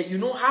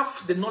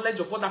have the knowledge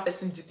of what that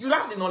person did. You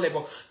have the knowledge,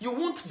 but you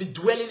won't be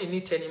dwelling in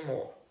it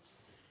anymore.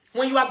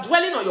 When you are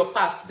dwelling on your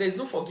past, there is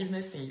no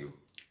forgiveness in you.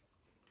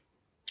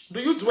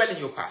 Do you dwell in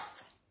your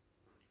past?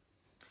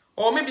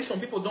 Or maybe some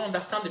people don't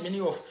understand the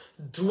meaning of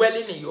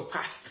dwelling in your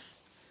past.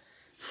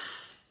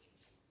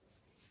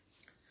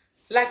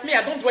 Like me,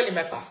 I don't dwell in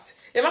my past.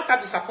 If I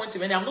can't disappoint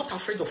me, I'm not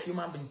afraid of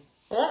human being.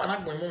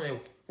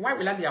 Why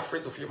will I be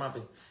afraid of human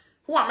being?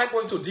 Who am I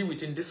going to deal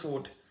with in this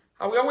world?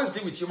 I will always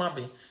deal with human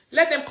being.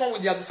 Let them come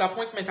with their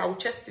disappointment. I will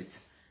chest it.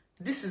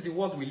 This is the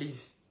world we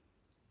live.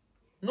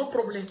 No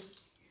problem.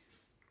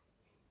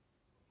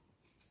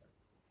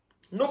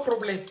 No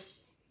problem.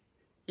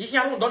 If you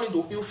haven't done it,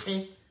 you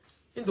think.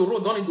 In the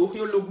road, don't do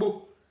here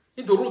lobo.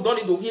 In the road,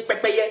 don't do here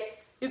pepeye.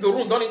 In the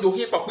room, don't do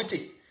here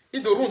papiti.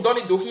 In the room,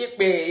 don't do here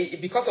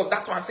because of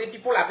that one. Say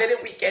people are very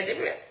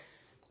wicked.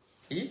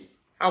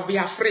 I'll be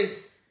afraid.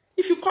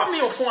 If you call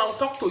me on phone, I'll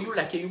talk to you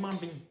like a human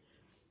being.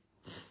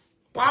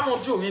 Why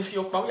won't you if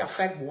you're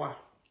afraid, boy?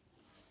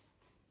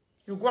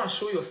 You go and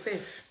show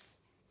yourself.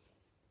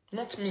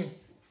 Not me.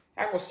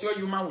 I was still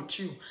human with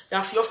you. You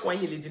have fear for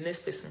the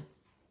next person.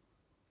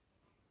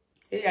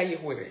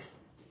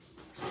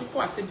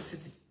 Simple as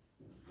ABCD.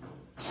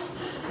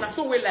 Now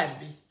so way life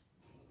be.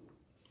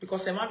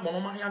 Because a man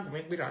won't here go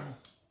make me run.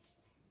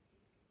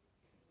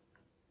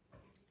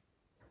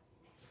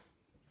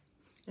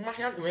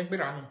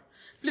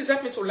 Please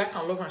help me to like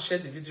and love and share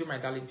the video, my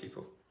darling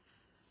people.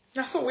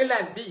 Now so way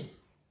life be.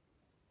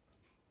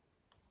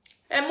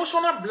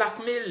 Emotional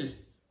blackmail.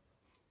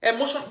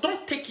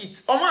 Don't take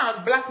it.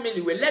 Blackmail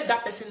you will let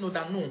that person know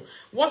that no,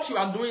 what you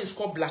are doing is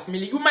called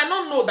blackmail. You might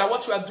not know that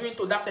what you are doing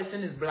to that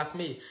person is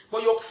blackmail,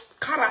 but your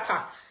character,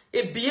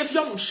 a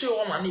behavior will show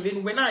on, and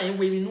even when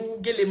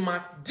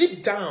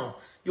deep down,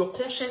 your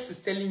conscience is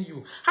telling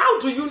you. How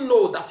do you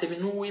know that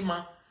even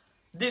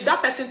did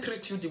that person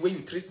treat you the way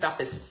you treat that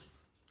person?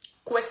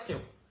 Question.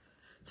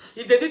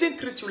 If they didn't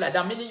treat you like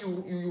that, meaning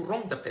you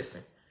wronged the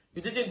person.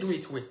 You didn't do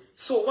it well.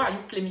 So why are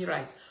you claiming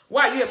right?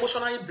 Why are you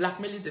emotionally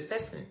blackmailing the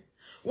person?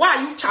 Why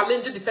are you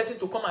challenging the person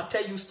to come and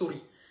tell you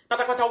story? Why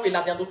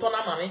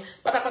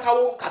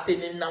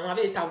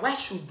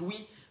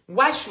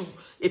should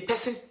a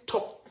person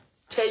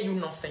tell you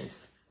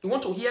nonsense? You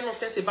want to hear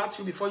nonsense about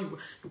you before you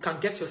can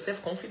get your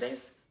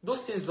self-confidence?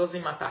 Those things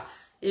doesn't matter.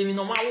 In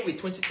normal with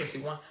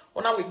 2021,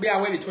 or now we be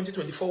away with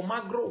 2024, we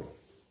might grow.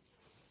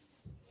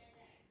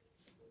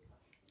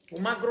 We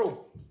might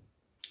grow.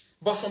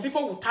 But some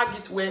people will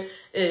target where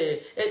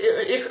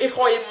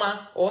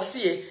or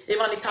see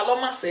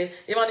Emanitalo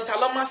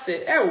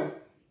say, oh,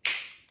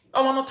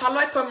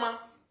 Omanotalo,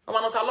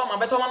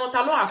 but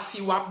Omanotalo a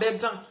few are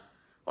better.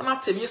 On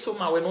not tell me so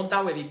my way, not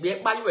that way,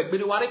 by you a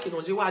bit of work in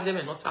Ojiwa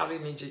and not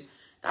having.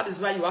 That is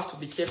why you have to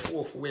be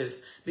careful of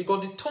words.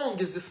 Because the tongue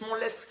is the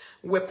smallest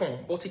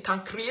weapon, but it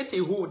can create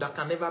a hole that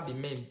can never be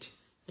made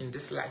in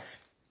this life.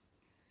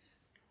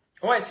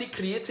 Or it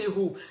create a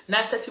hole,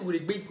 nicety with a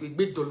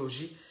big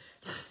dology.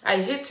 I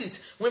hate it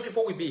when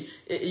people will be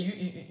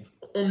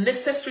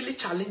unnecessarily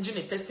challenging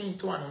a person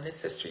into an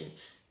unnecessary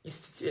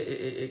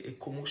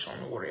commotion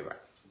or whatever.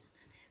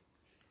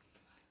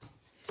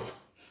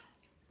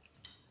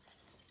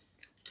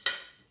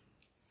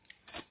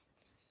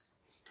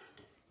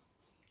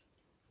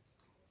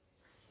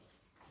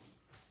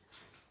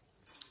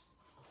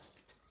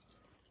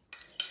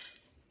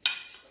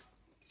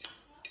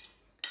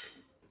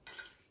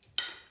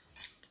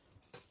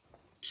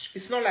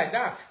 It's not like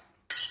that.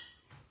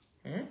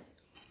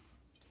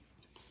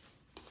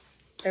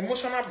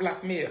 Emotional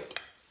blackmail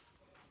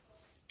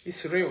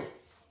is real.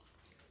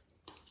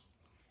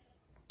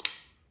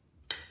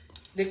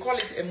 They call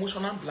it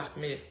emotional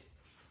blackmail.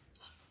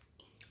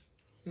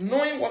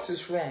 Knowing what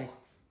is wrong,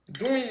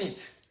 doing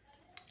it,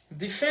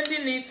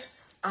 defending it,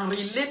 and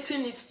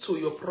relating it to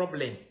your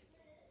problem.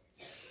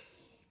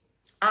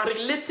 And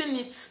relating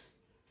it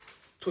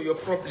to your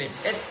problem.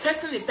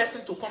 Expecting the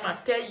person to come and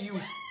tell you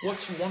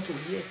what you want to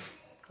hear.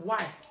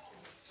 Why?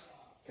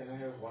 Can I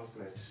have one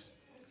plate?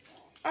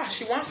 Ah,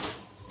 she wants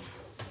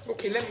to.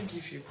 Okay, let me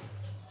give you.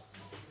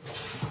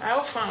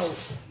 I found.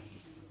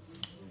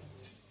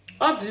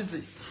 Oh,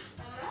 Didi.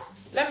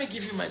 Let me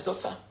give you my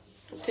daughter.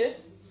 Okay?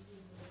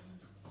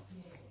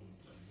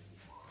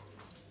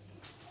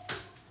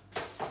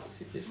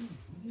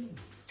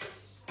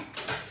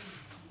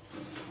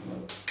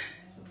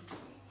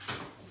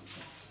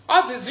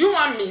 Oh, did you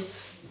want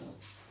meat?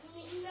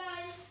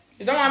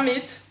 You don't want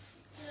meat?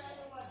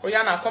 Oh,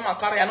 yeah, now come and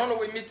carry. I don't know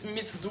what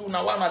meat do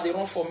now. Why they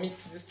run for meat,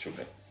 these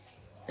children?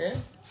 Eh?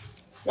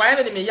 Why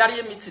even they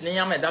yari meat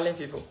in my darling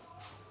people?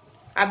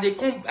 And they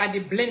come, and they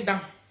blend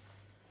down.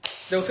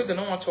 They'll say they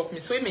don't want to chop me.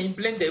 So it may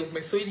blend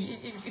them, so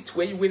it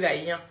where you wear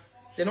here.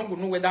 They don't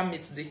know where that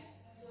meat dey.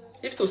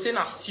 If to say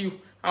na stew,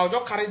 I'll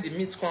just carry the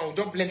meat, I'll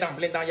just blend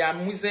down. Yeah,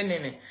 I'm using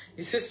it.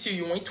 It says stew,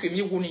 you want to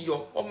me one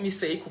yo, or me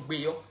say it could be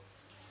yo.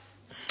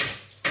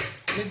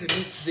 Let the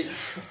meat dey.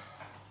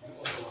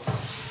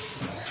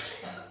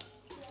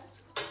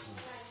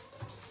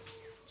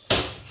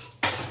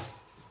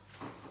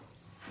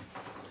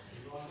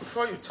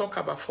 Before you talk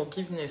about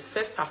forgiveness,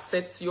 first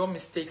accept your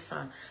mistakes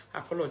and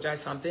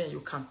apologize, and then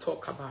you can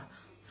talk about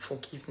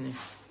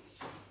forgiveness.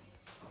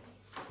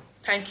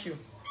 Thank you.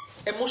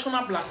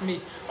 Emotional blackmail.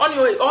 On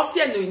your also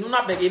no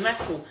na beg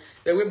so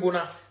the way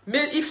bona.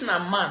 If na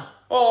man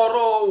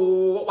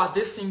or what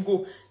they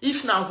single,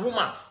 if na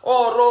woman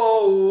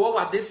or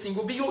what they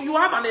single, you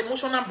have an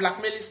emotional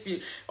blackmail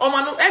spirit. O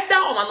manu eta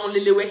o manu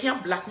lele we here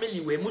blackmail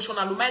you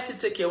emotional. You might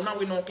take care una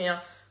we no here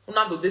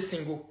una do they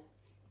single.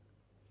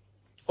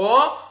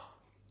 Or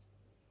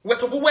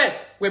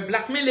we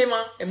blackmail him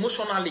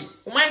emotionally.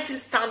 You might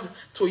stand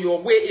to your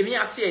way. Emi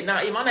ati na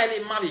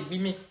Emmanuel marry be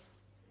me.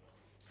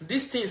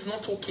 This thing is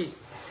not okay.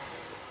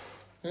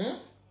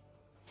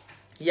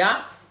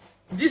 Yeah?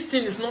 This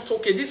thing is not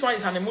okay. This one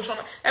is an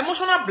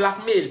emotional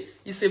blackmail.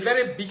 Is a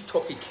very big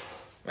topic,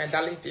 my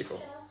darling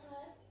people.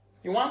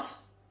 You want?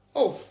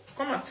 Oh,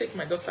 come and take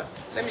my daughter.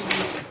 Let me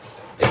give you.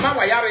 If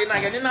my yare na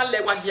get na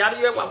le wa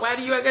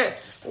yare you again.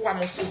 Oh, I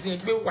must use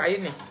the wa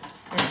ni.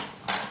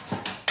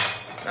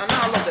 Now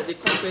all of that they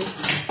come say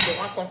they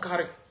want to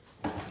carry.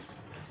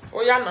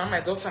 Oh yeah, now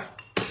my daughter.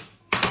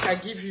 I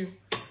give you.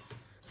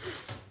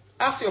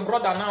 Ask your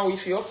brother now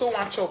if he also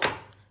want chop.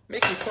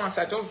 Make it come.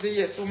 I just did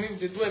here, so maybe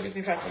they do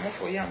everything. If I come up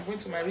for you, I'm going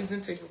to my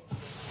reading table.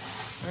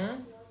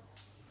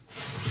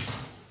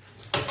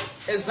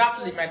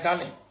 Exactly, my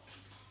darling.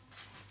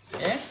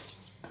 Eh?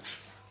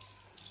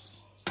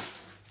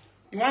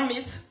 You want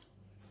meat?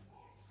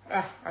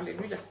 Ah,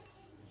 hallelujah.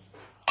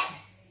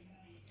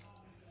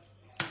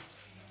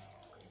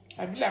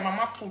 I be like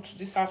Mama put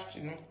this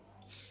afternoon.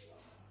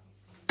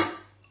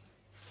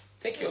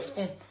 Take your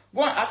spoon.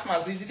 Go and ask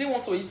Mazi. Did they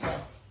want to eat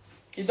now?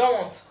 You don't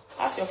want.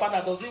 Ask your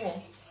father, does he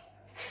want?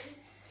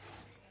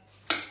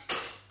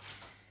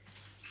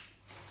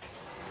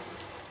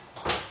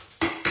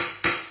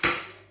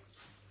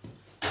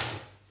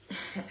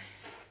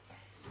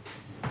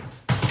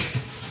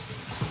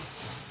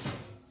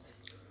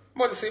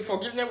 But they say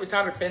forgiveness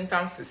without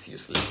repentance is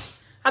useless.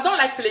 I don't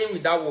like playing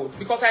with that word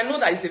because I know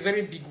that it's a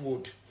very big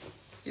word.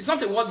 It's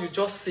not a word you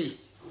just say.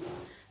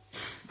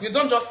 You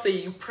don't just say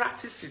it, you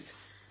practice it.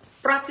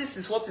 Practice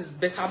is what is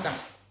better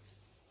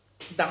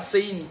than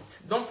saying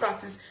it. Don't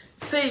practice.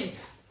 Say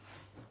it.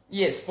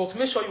 Yes, but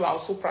make sure you are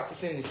also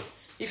practicing it.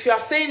 If you are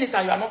saying it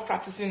and you are not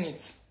practicing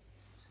it,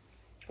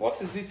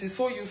 what is it? It's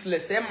so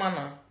useless.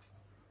 Emma.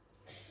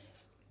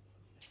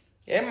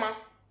 Emma.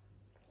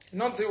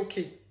 Not say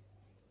okay.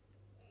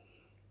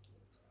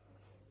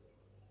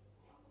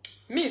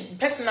 Me,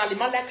 personally,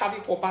 I like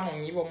having people ban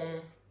on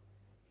you.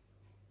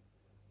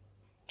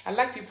 I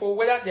like people,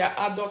 whether they are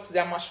adults, they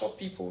are mature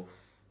people.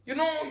 You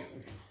know,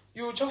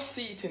 you just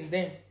see it in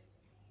them.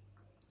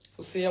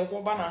 So say,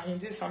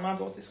 this is an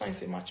adult, this one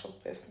is a mature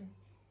person.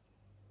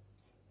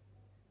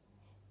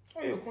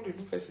 Oh, you're going to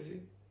do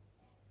person?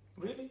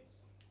 Really?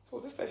 So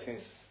this person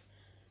is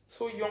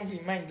so young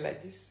in mind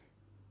like this.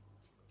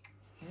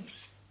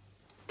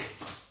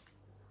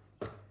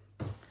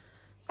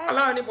 Don't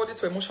allow anybody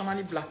to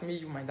emotionally blackmail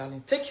you, my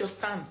darling. Take your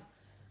stand.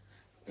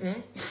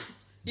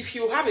 If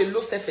you have a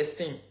low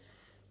self-esteem,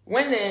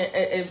 when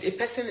a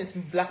person is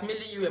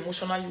blackmailing you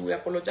emotionally, you will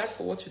apologize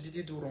for what you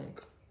did do wrong.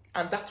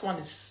 And that one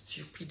is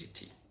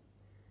stupidity.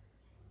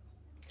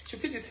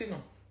 Stupidity,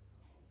 no.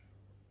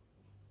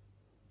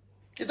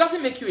 It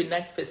doesn't make you a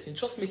nice person, it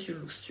just makes you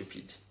look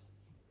stupid.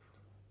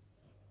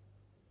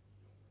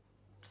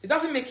 It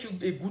doesn't make you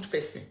a good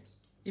person.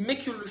 It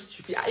makes you look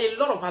stupid. A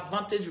lot of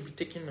advantage will be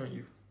taken on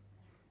you.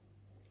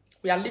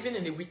 We are living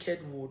in a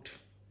wicked world.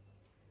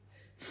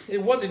 A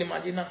word in the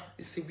Madina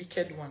is a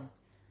wicked one.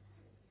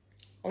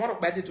 I want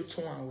to buy the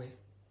 2 away.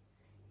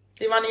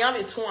 Even you have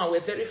a 2 away,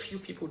 very few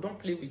people don't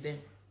play with them.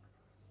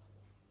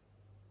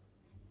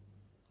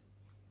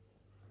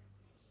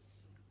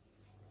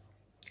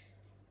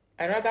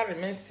 I rather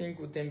remain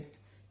single than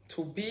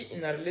to be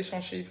in a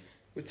relationship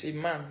with a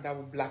man that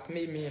will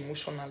blackmail me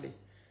emotionally.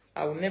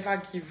 I will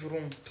never give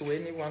room to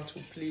anyone to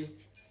play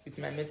with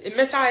my mental. A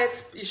mental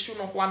health issue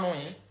not one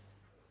on,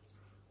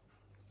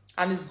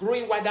 and it's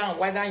growing wider and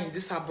wider in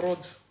this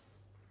abroad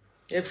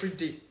every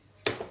day.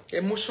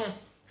 Emotion.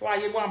 Why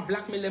you want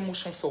blackmail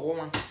emotion so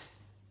woman?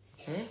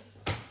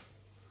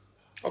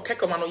 Okay,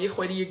 come on, you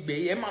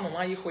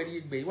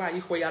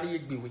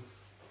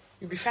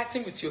you'll be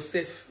fighting with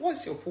yourself.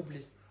 What's your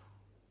problem?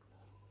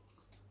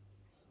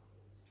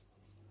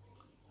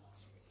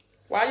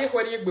 Why you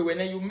when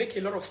you make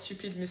a lot of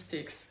stupid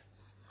mistakes?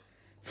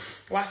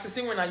 Why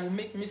see when you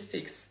make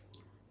mistakes?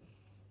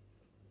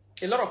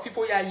 A lot of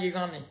people are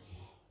yegani.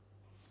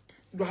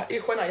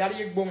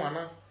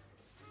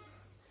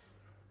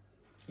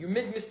 You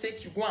make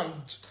mistake, you go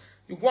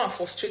and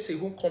frustrate a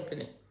whole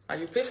company,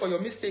 and you pay for your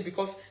mistake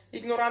because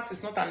ignorance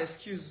is not an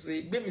excuse.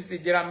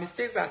 There are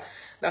mistakes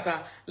that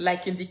are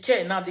like in the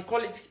care now. They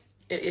call it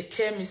a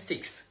care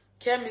mistakes.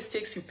 Care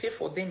mistakes, you pay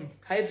for them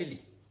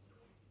heavily.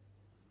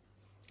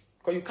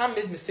 Because you can't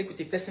make mistake with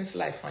a person's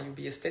life and you'll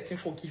be expecting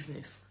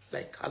forgiveness.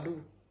 Like,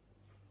 hello.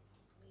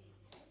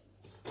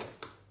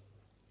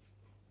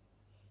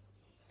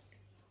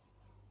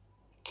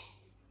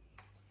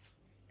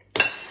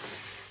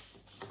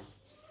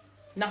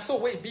 Now, so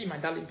where it be, my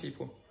darling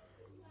people?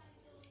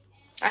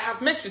 I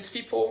have met with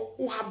people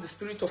who have the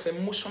spirit of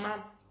emotional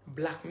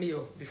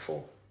blackmail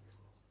before.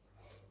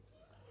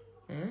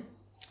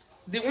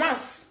 The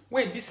ones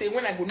where it be say,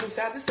 when I go, no,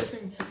 say, this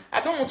person,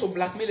 I don't want to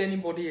blackmail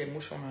anybody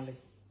emotionally.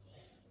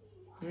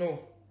 No.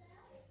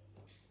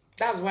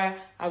 That's why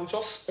I will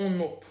just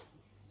own up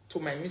to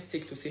my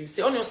mistake, to say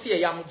mistake. I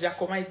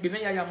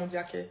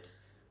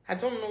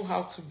don't know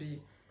how to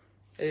be.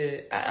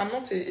 I'm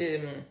not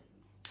a.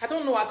 I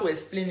don't know how to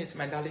explain it,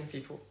 my darling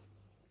people.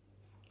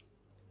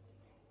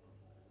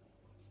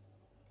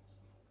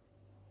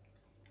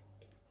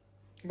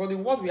 But the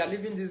world we are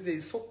living these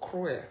days is so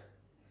cruel.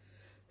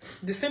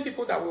 The same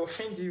people that will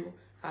offend you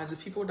are the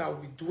people that will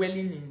be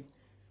dwelling in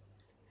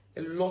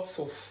a lot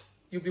of.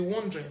 You'll be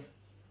wondering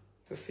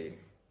to say,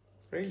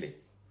 really?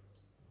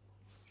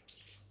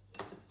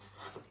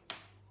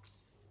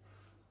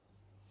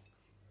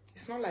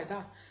 It's not like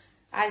that.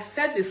 I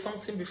said there's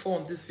something before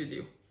on this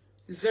video.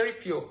 It's very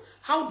pure.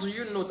 How do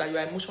you know that you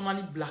are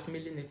emotionally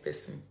blackmailing a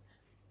person?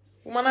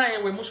 Woman, I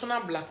am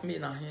emotional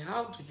blackmail.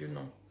 How do you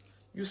know?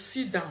 You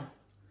sit down.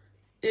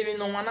 Even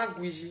no one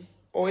agwiji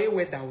or a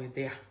weather were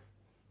there.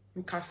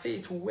 You can say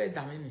it will wear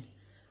down.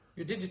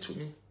 You did it to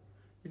me.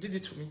 You did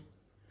it to me.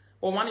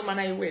 Or one man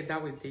I wear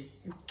that way there.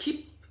 You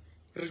keep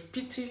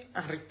repeating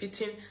and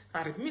repeating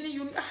and repeating.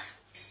 You.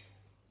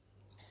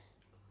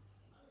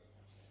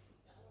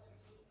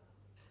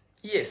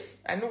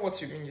 Yes, I know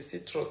what you mean. You say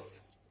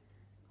trust.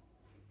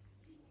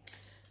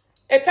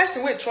 A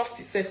person who trusts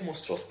himself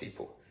must trust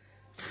people.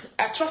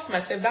 I trust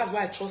myself. That's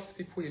why I trust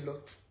people a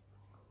lot.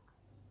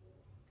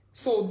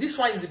 So this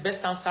one is the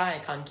best answer I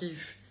can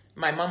give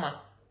my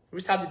mama.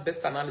 Rita, the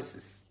best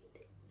analysis.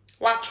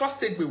 Well, I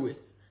trust it way.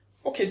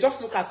 Okay,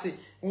 just look at it.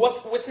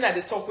 Waiting at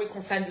the talk we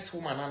concern this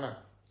woman, Anna.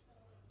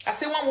 I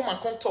say one woman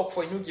can't talk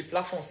for a new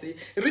platform. Say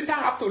Rita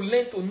have to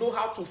learn to know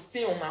how to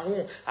stay on my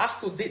own. Has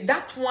to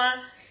that one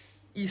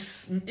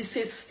is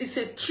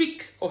a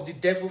trick of the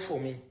devil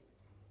for me.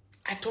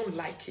 I don't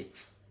like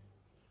it.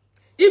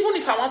 Even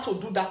if I want to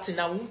do that thing,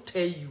 I won't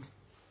tell you.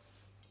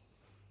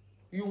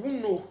 You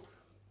won't know.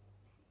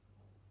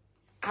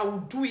 I will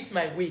do it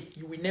my way.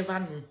 You will never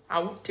know. I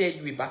will tell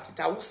you about it.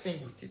 I will sing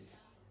with it.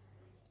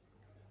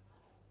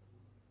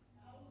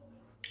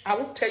 I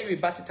won't tell you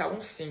about it. I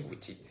won't sing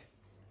with it.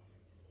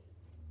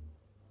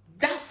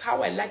 That's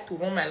how I like to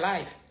run my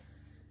life.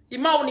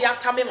 Ima only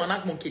atame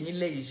manak monkeni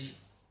leji.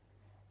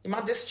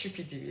 Ima de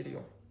stupid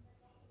video.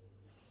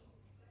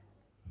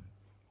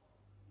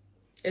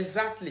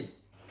 Exactly.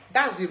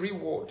 That's the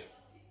reward.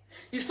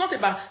 It's not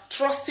about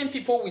trusting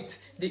people with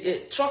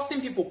the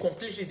trusting people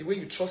completely the way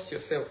you trust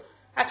yourself.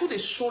 I told they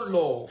show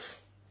love,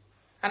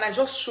 and I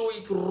just show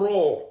it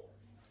raw,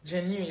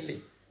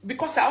 genuinely,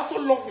 because I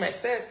also love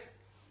myself.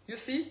 You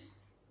see,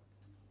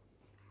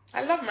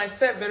 I love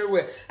myself very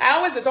well. I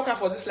always talking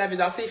for this life.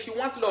 I'll say, if you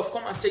want love,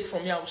 come and take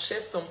from me. I'll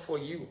share some for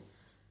you,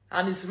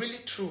 and it's really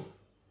true.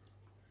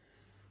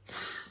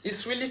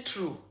 It's really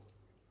true.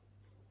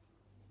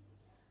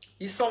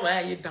 It's somewhere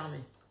I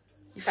down.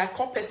 If I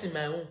call person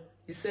my own,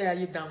 he say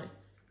I down.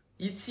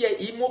 It's here.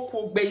 Imo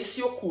ko gbe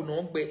isi oku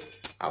no gbe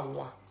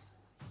awa.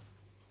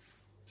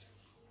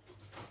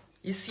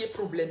 Ici est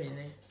problème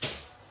né.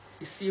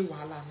 Ici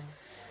voilà né.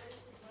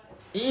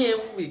 Iye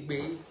we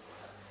gbe.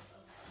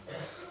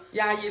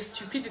 Yeah, yes,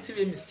 stupidity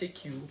will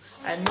mistake you.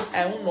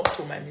 I won't not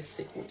to my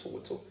mistake.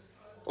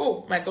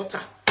 Oh, my daughter,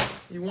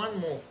 you want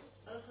more?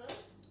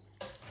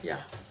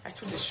 Yeah, I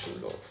told you show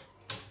love.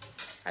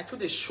 I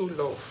told they show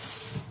love,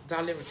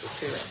 darling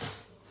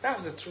Ritoterians.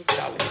 That's the truth,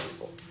 darling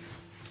people.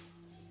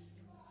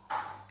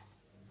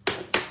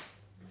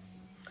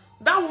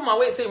 That woman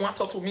will say, you want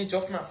to talk to me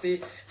just now,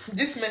 say,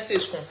 this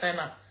message concern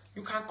her.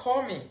 You can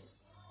call me.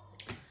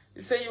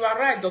 You say, you are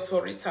right,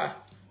 Dr. Rita.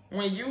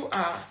 When you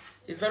are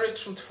a very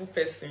truthful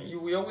person, you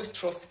will always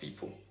trust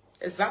people.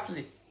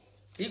 Exactly.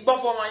 People.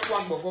 I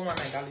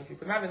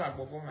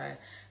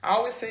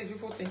always say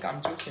people think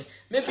I'm joking.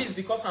 Maybe it's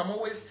because I'm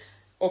always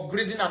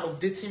upgrading and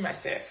updating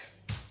myself.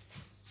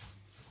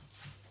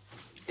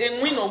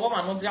 A win or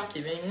woman not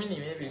jacking, a winning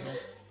maybe no.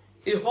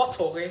 A hot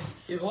or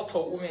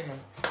woman.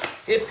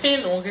 A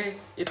pain or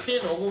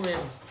woman.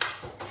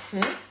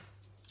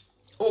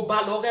 Oh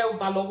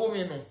balo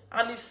woman.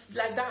 And it's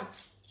like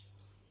that.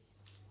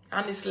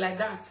 And it's like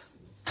that.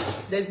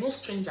 There's no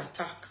strange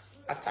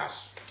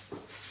attached.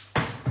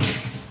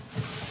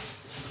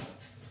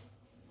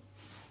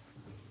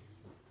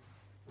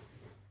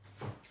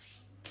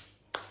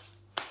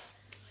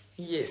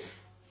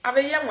 Yes.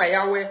 Darling,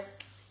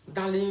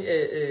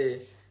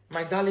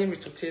 my darling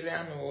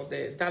Ritoterian or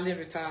the darling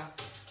Rita,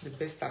 the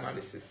best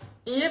analysis.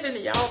 Even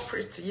y'all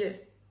pretty, yeah.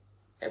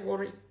 I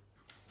worry.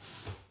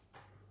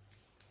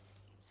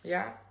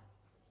 Yeah.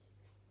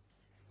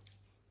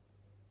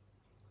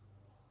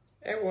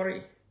 I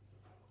worry.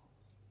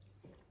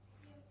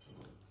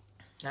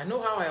 I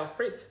know how I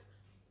operate.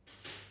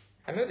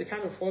 I know the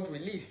kind of world we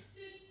live.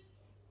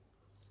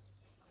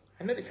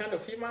 I know the kind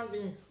of human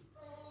being.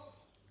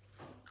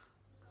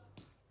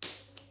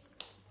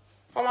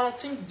 I'll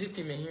think deep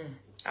in me.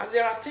 As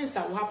there are things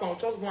that will happen, I'll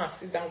just go and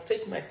sit down,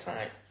 take my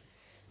time.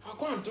 I'll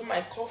go and do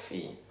my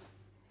coffee.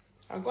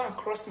 I'll go and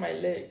cross my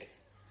leg.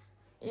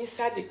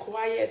 Inside a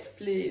quiet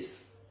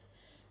place.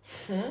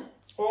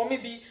 Or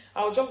maybe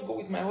I'll just go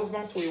with my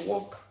husband to a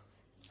walk.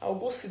 I'll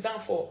go sit down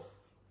for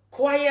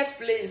quiet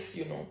place,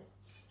 you know.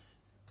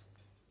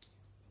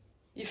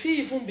 If he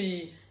even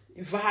be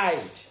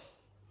vibe,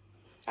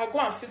 I'll go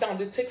and sit down,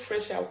 they take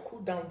fresh air, I'll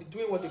cool down, be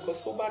doing what they call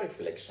sober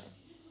reflection.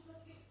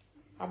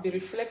 I'll be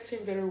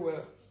reflecting very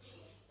well.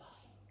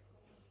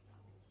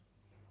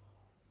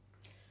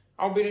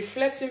 I'll be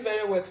reflecting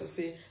very well to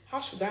say, how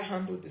should I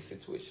handle this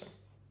situation?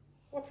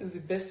 What is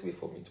the best way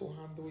for me to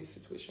handle a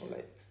situation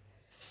like this?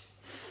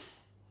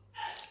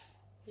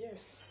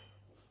 Yes.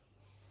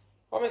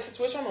 Or a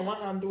situation I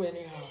won't handle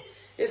anyhow.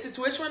 A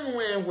situation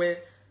where when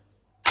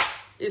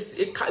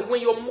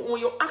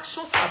your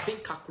actions are being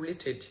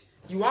calculated,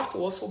 you have to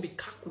also be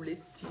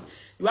calculating.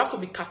 You have to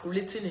be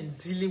calculating in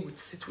dealing with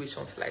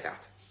situations like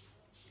that.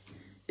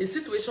 In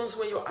situations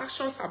where your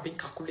actions are being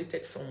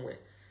calculated somewhere,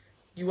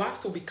 you have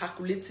to be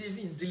calculative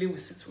in dealing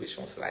with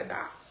situations like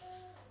that.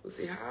 You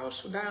say, how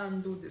should I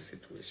handle this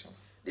situation?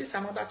 This is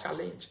another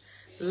challenge.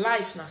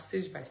 Life now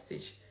stage by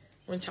stage.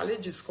 When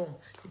challenges come,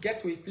 you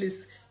get to a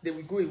place, they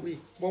will go away.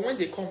 But when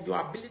they come, your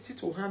ability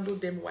to handle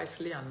them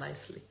wisely and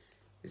nicely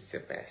is the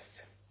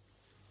best.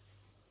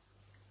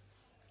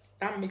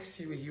 That makes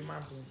you a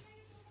human being.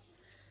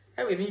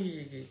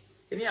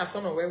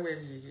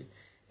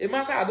 A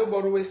matter I don't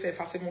always say,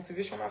 as a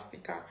motivational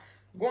speaker,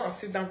 go and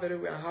sit down very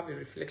well and have a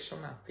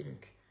reflection and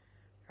think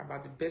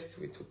about the best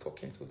way to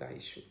talk into that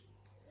issue.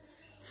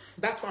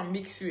 That one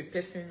makes you a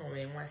person on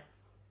a way.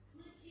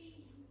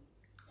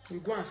 You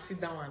go and sit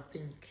down and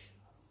think.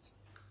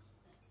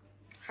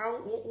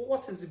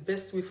 What is the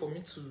best way for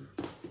me to?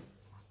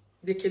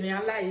 They can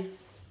lie.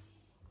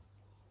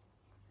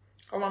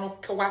 I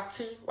want to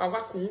watching. I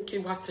want to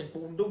watching.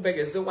 But don't beg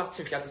us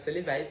watching. You have to say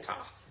it.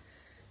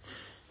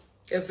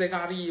 Is there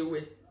a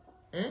way?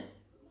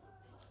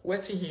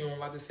 Waiting here on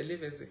what they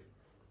say.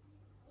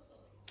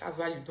 That's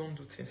why you don't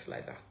do things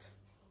like that.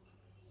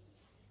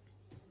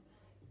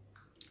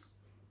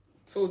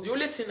 So the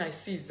only thing I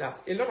see is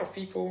that a lot of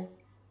people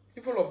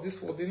of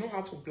this world, they know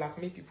how to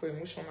blackmail people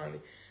emotionally.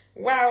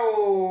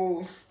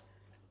 Wow,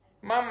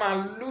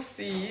 Mama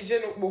Lucy,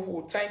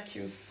 thank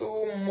you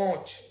so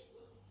much.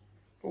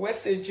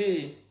 Where's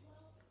AJ?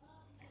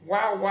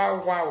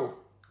 Wow.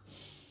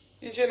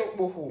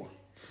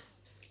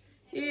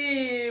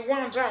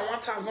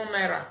 1,000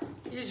 naira.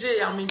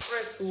 EJ, I'm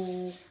impressed.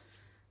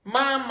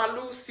 Mama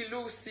Lucy,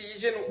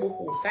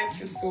 thank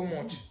you so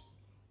much.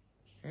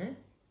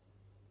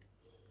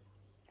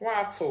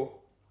 Wato.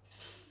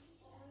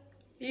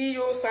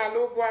 Iyo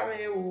salobwa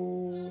me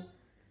o.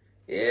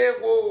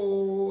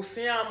 Ego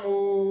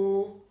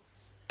siamo.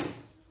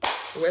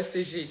 Where's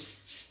AJ?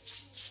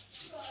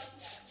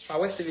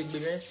 Where's the big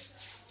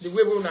the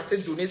way we will not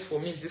donate for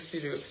me in this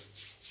period.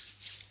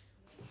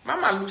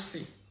 Mama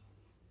Lucy.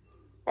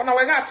 Oh, now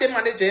we got to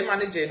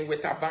manager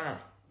with a ban.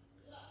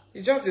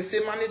 It's just the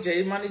same manager.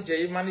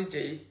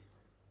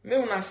 Me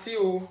una see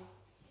you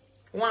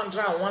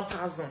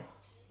 1,000.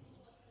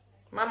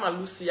 Mama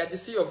Lucy, I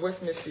just see your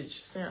voice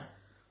message. See,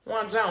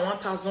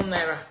 1,000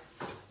 naira.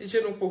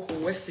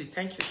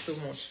 Thank you so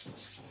much.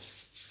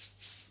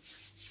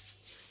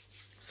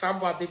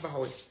 Sabo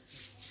Adebahoy.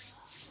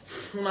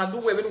 Una do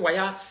when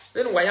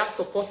why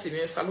supporting me.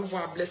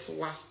 Saluwa bless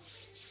wa.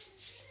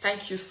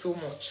 Thank you so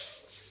much.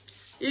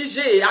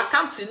 ije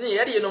account ni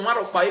eri no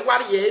maro pa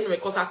iwari ye no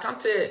because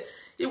account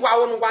iwa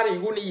wonu wari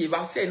hu ni ye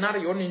ba say na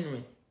re oni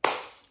nu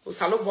o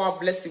salo bo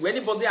bless you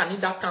anybody I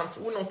need that account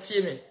who not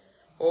hear me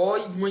or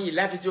when you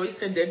live video you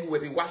send them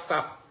with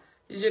WhatsApp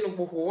ije no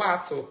bo wa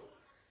to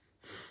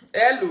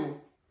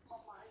hello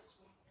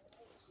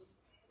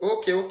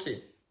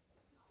okay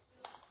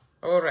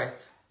all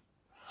right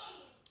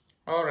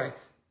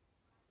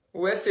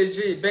we say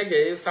je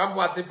bege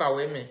sabo atipa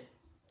we me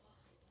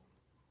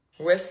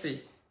we say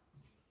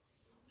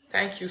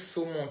thank you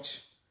so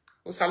much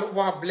o salo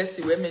bo bless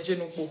you we me je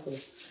no bo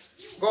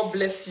God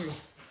bless you.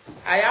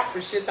 I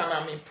appreciate and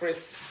I'm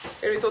impressed.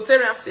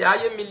 Eritotarian say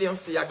aye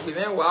millions say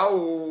agbeven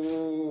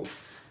wow.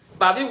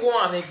 Babi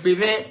won an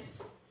agbeven.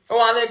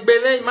 Oh an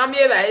agbeven mami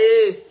e la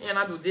you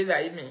na do dey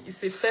like me.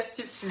 It's a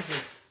festive season.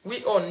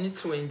 We all need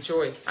to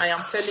enjoy. I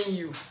am telling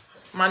you.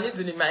 Man need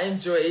to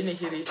enjoy any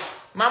here.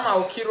 Mama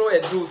Okiro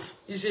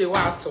edos ije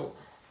wato.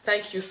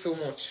 Thank you so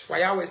much.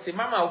 Why I always say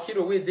Mama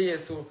Okiro we dey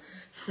so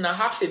na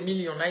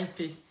 500,000 I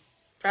pay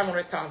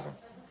 500,000.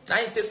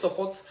 I take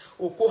support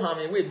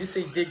Okohame we be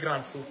say dey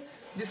grant so.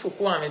 This will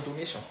come a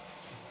donation.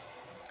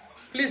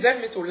 Please help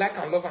me to like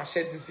and love and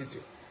share this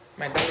video,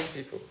 my darling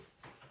people.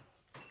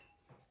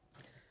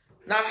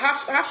 Now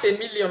half a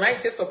million I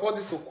take support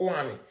this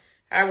Okohame.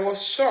 I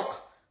was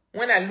shocked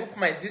when I look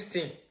my this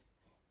thing.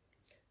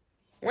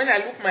 When I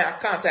look my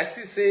account, I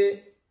see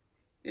say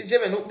it's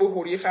just no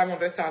bo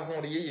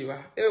 500,000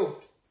 yewa. Oh,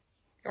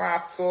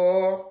 what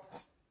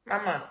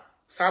Mama,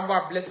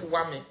 Sabo bless you,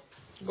 woman.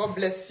 God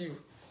bless you.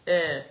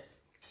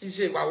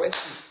 Ije wa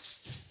wesi.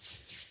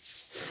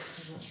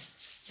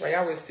 Why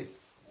I will say.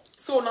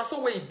 So now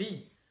so where it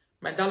be,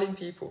 my darling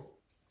people.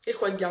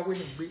 Ekwa gya we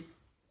ni gbe.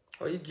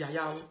 O igya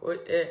ya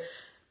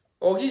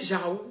o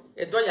ijawu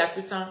edo ya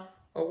pitan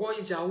owo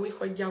ijawu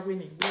ekwa gya we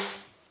ni gbe.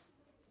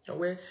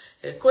 Owe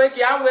ko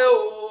gya we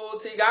o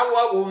ti ga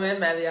wo me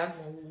mere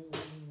agmo.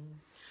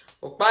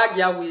 O pa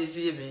gya we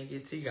je me ge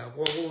ti ga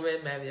wo me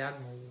mere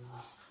agmo.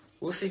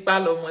 O si pa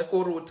lo mo e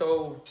ko ro to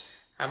o.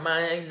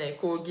 Ama ne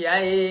ko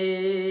gya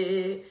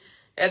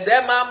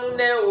Edema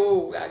mune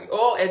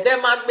o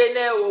edema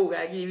gbene o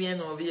gagi yen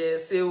no vie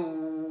se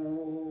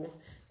o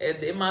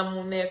edema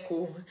mune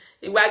ko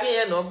iwagi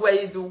yen no gwe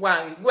ime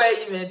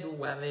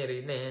du wa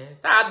mere ne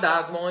ta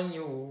da gbon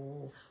yin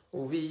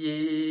o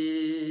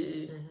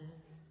viye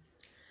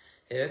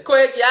ko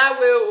egi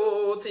awe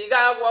o ti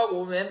ga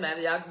wo me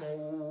mere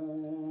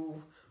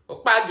agbon o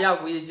pa gi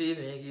awe je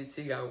ne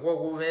ti ga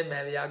wo me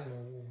mere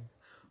agbon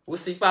o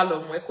si pa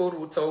lo mo e ko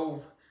ruto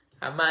o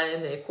ama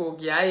ene ko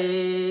gya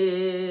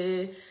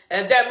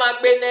edema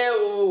gbene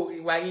o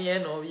iwagi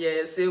yen no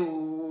ye se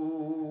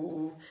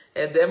o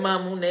edema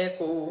mune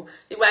ko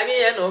iwagi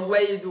yen no gwe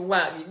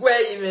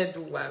ime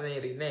duwa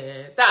mere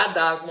ne ta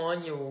da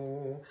gbon yin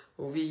o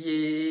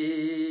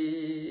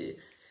oviye.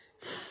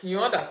 You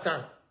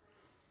understand?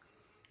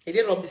 E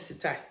dey rubbish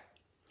sitai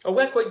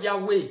owe ko gya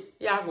we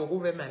ya go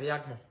me mari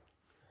agbon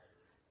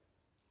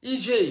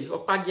ije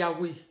opa gya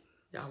we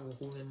ya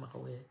go me ma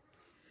we.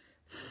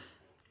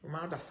 You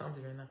might understand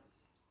me now.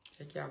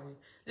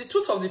 The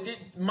truth of the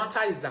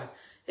matter is that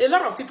a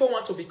lot of people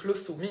want to be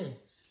close to me.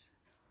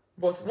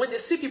 But when they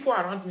see people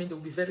around me, they'll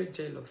be very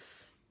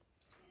jealous.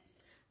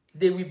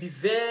 They will be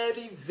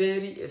very,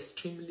 very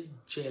extremely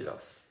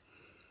jealous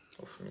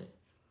of me.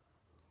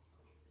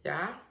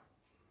 Yeah?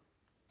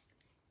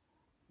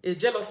 A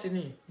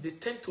jealousy, they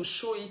tend to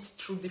show it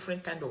through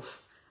different kind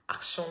of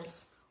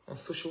actions on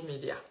social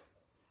media.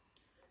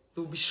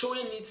 They'll be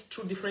showing it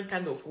through different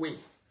kind of way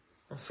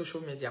on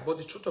social media. But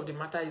the truth of the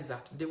matter is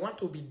that they want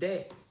to be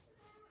there.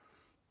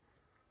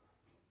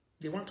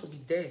 They want to be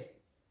there.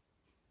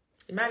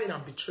 Imagine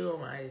I'm betrayal,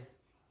 my.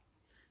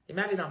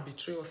 Imagine I'm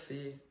betrayal,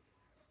 say,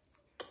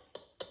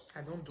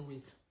 I don't do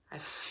it. I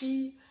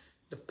feel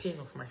the pain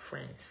of my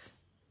friends.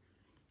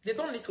 They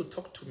don't need to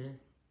talk to me.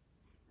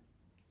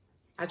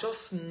 I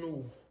just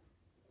know.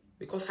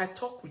 Because I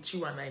talk with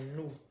you and I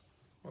know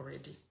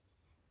already.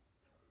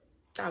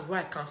 That's why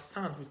I can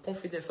stand with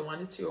confidence and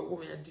want to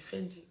go and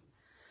defend you.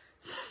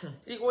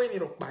 You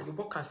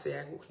can say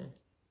I go in.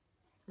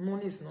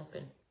 Money is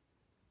nothing.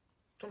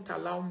 Don't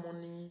allow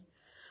money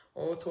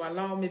or to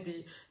allow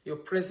maybe your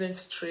present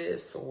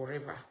stress or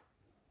whatever.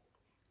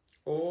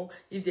 Or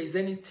if there's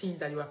anything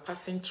that you are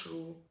passing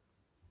through,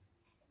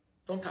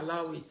 don't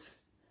allow it.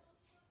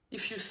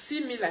 If you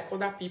see me like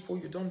other people,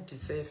 you don't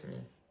deserve me.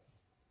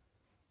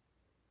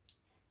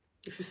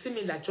 If you see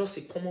me like just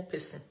a common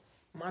person,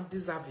 you don't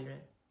deserve me.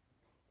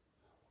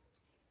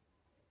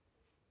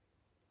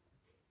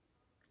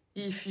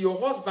 If your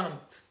husband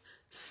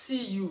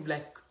see you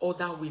like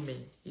other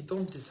women, he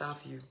don't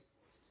deserve you.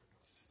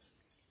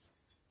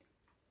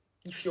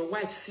 If your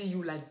wife see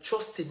you like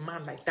just a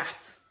man like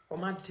that, or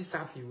man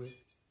deserve you.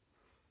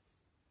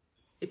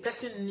 A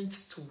person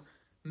needs to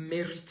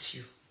merit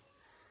you.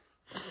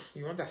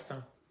 You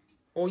understand?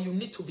 Or you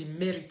need to be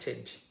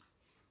merited.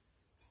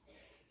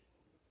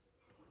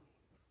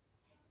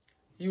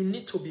 You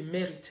need to be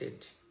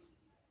merited.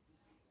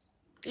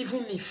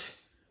 Even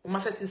if you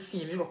must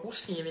see me, who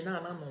see me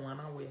now,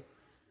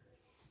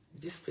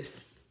 this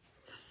person.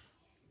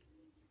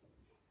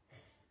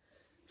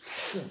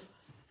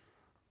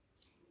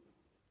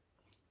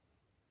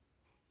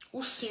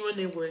 Who see you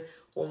anywhere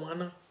or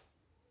mana?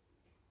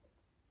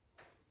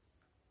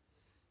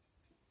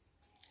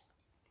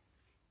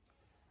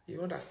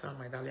 You understand,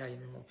 my darling,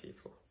 you more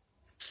people.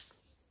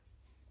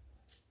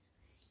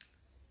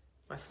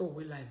 My soul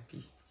will life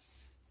be.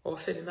 Or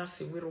sending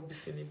us in we'll be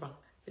seen bank.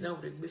 You know,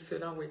 we'll be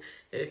seen away.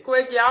 A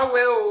quick yawe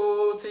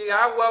o,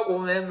 Tigawa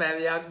woman,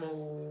 Mary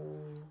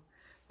Agmo.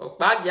 Or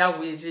bag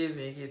yawe,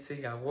 Jimmy,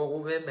 getting a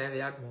woman, Mary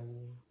Agmo.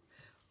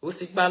 O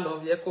sick ball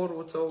of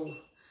Yakoroto.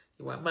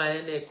 You want my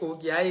echo,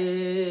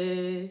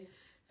 yae.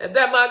 And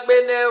that mag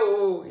be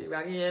no, you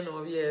are in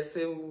of yes,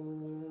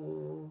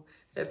 oh.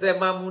 And that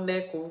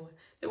mamuneko.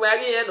 You are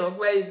in of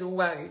where you do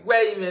one,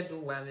 where you may do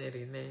one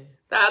every name.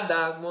 That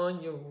dog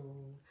mon you.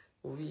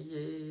 Oh,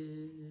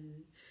 yeah.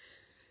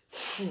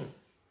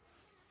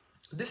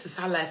 This is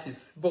how life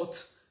is.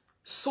 But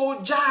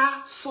soldier,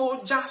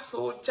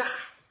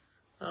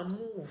 and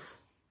move.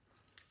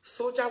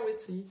 Soldier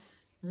waiting,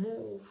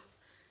 move.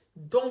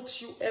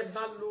 Don't you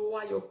ever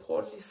lower your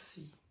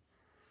policy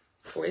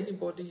for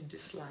anybody in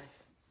this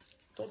life.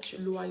 Don't you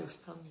lower your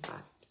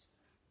standard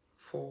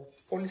for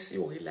policy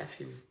or real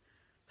life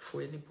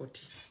for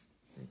anybody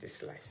in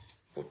this life.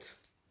 But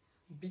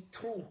be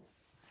true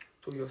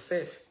to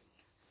yourself.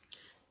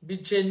 Be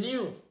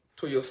genuine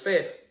to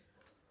yourself.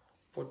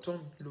 But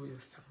don't lower your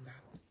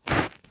standard.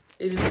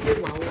 Even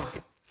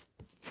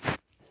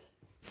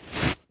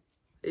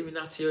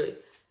at your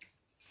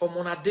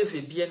Omona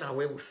David bien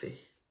aware will say,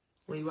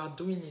 when you are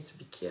doing it,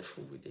 be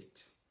careful with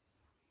it.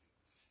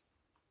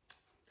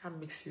 That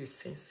makes you a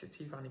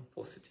sensitive and a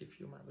positive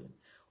human being.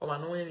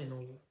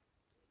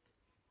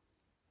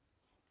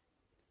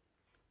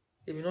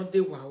 If you not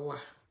do wawa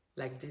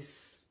like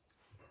this,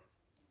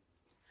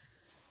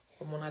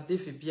 Omona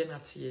David bien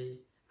at ye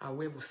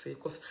aware will say,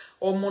 because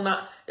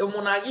Omona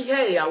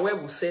ye aware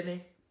will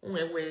say,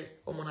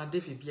 Omona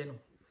David bien.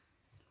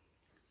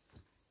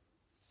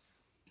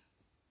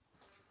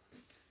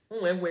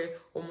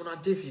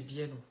 Omona David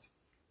bien.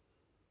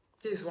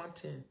 This is one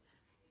thing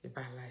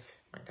about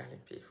life, my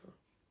darling people.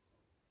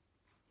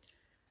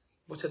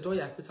 But a door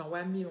you put on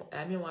why me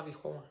I mean one be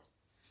home.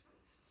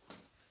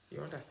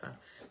 You understand?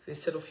 So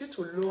instead of you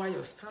to lower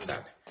your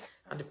standard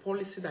and the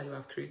policy that you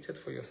have created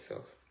for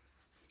yourself,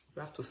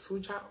 you have to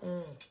soldier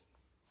on.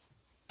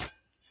 You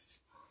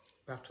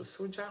have to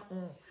soldier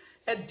on.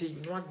 Every day,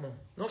 you know,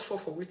 not fall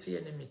for what the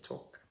enemy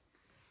talk.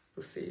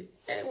 To say,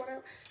 hey,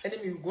 whatever.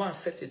 Enemy will go and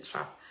set a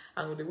trap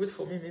and when they wait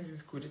for me, maybe we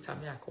could tell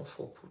me I come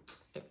for put.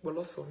 I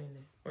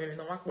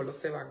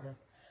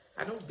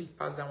don't be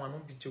past that one, I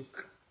don't be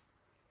joke.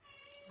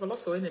 But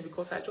also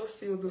because I just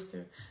see all those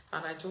things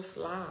and I just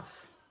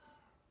laugh.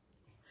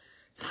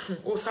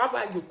 O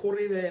saba you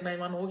corre there na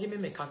imano give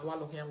me kagwa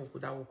lo hian wo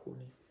kuda wo ko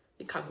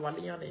ni. Ikagwa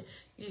le yan ni.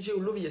 Ije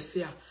olovi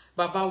ese a,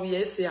 baba wi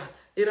ese a,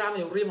 era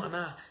me rema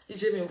na,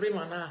 ije me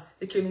rema na,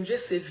 ekenuje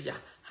sevia.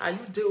 Are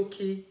you dey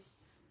okay?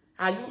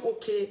 Are you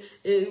okay?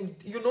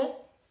 You know?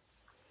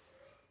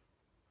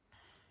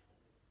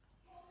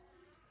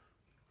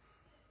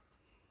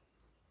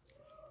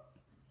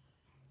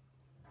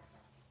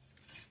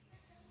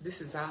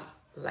 This is how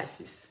life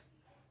is.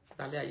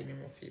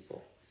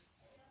 People.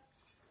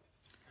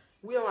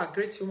 We are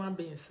great human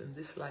beings in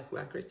this life. We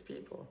are great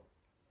people.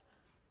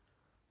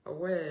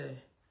 Where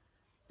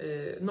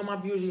no ma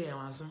beauty en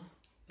azin,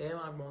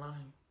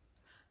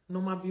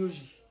 no ma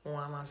beauty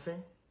on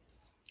azin.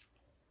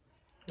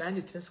 Nine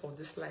the things of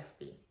this life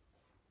be.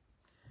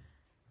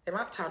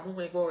 Emma tanu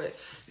we go.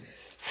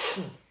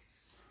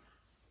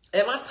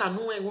 Emma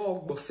tanu we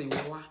go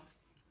gbose wa.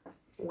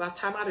 Wa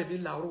tama really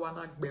la ruwa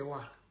na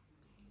gbewa.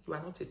 You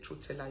are not a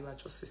truth teller, you are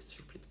just a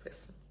stupid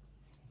person.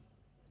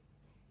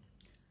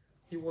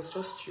 You was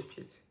just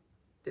stupid.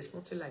 There's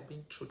nothing like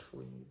being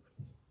truthful in you.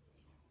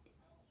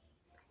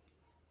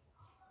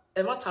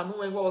 Emma tanu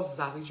we go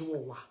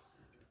zarijuwa.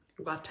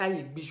 You are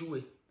tired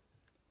bijoué.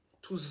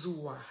 To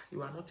Zua,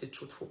 you are not a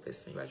truthful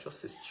person, you are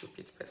just a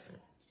stupid person.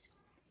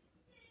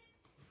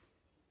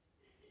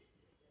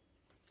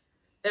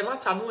 Emma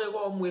tanu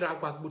ego mwira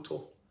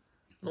gwagbuto.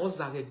 No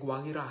zage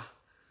gwagira.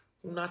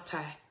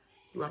 Unatai,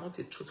 you are not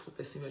a truthful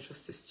person, you are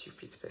just a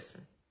stupid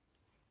person.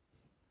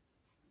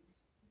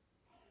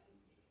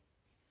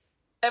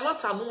 Emma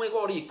tanu ego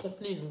ori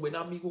company nwe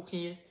na migo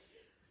kinye.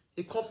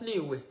 A company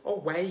we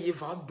or why you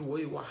ever do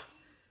it.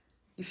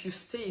 If you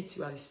say it,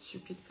 you are a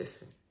stupid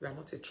person. You are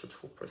not a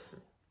truthful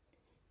person.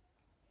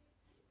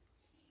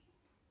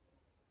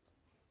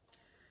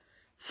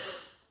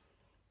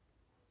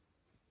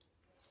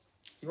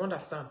 You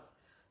understand?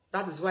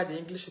 That is why the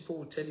English people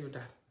will tell you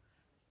that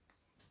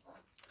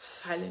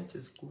silent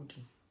is good.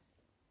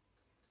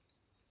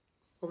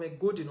 But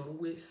good in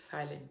always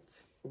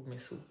silent.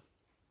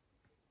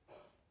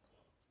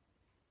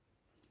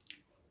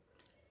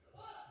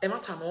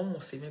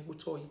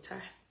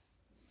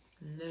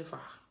 Never.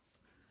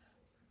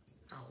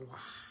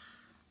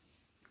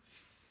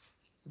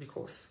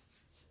 Because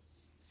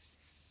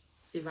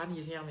even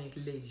you hear me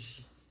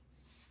lazy.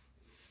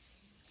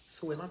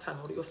 So when matter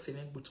no your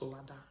saying but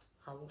wada,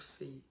 I will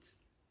say it.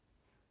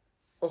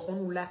 Or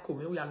on like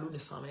we alone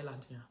is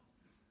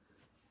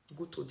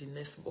go to the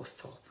next bus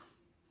stop.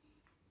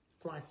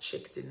 Go and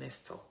check the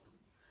next stop.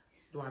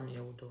 Do am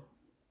here do.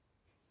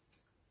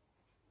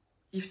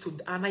 If to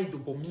anai do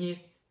bomie,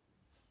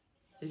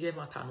 it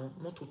matter no,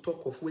 not to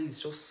talk of where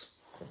it's just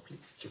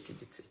complete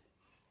stupidity.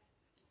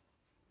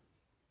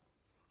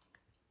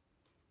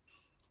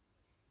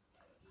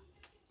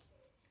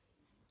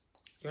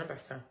 You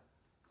understand?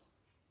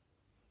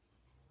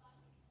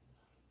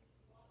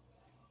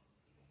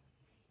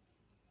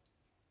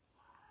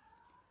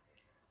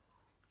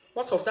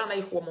 What of that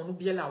night woman who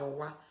be la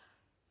wa?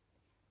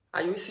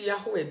 Are you see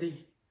yahu a day?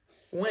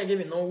 When give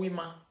me no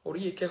women or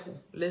ye kehu,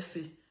 let's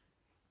see.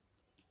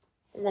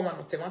 Woman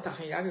no temata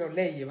hen ya your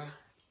lay ba.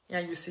 Ya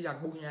you see ya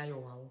go here your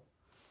wow.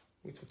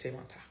 We to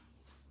temata.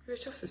 You were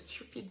just a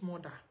stupid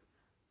mother.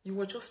 You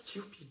were just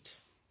stupid.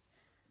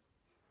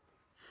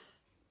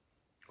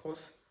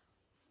 Cause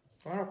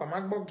one of my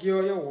magbo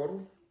gyo your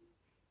waru.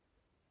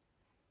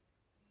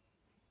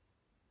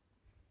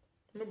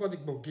 Nobody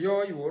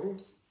bogyo you waru.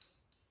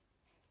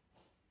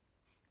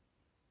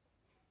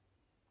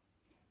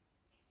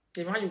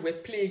 The man you were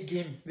play a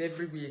game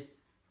everywhere.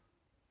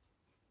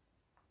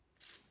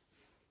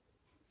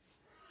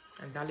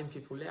 And darling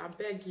people, I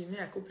beg you,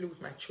 I could play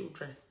with my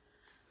children.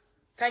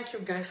 Thank you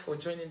guys for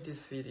joining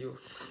this video.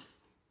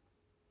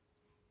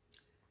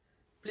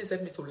 Please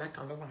help me to like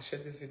and love and share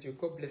this video.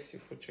 God bless you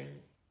for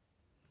joining.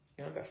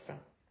 You understand?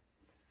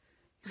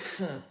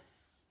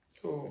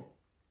 So,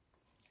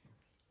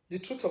 the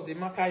truth of the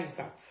matter is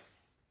that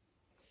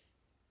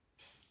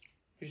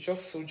you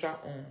just soldier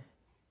on.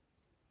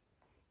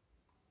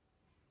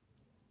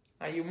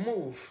 And you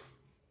move.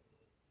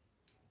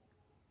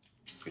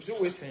 You do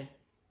waiting.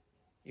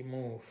 You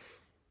move.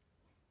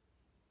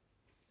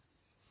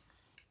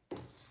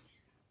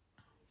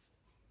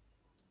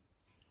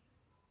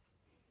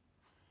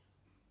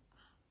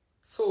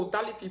 So,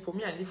 darling people,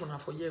 me I live on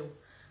for you.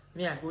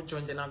 Me I go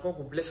join. Then I God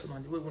will bless you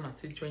and the way we want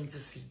to join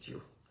this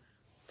video.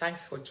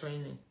 Thanks for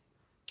joining.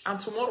 And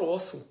tomorrow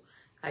also,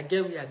 I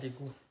get where they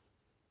go.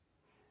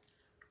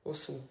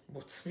 Also,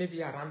 but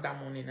maybe around that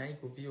morning I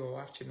go be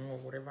or afternoon or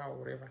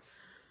whatever.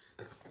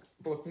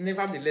 But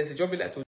nevertheless, the job be like to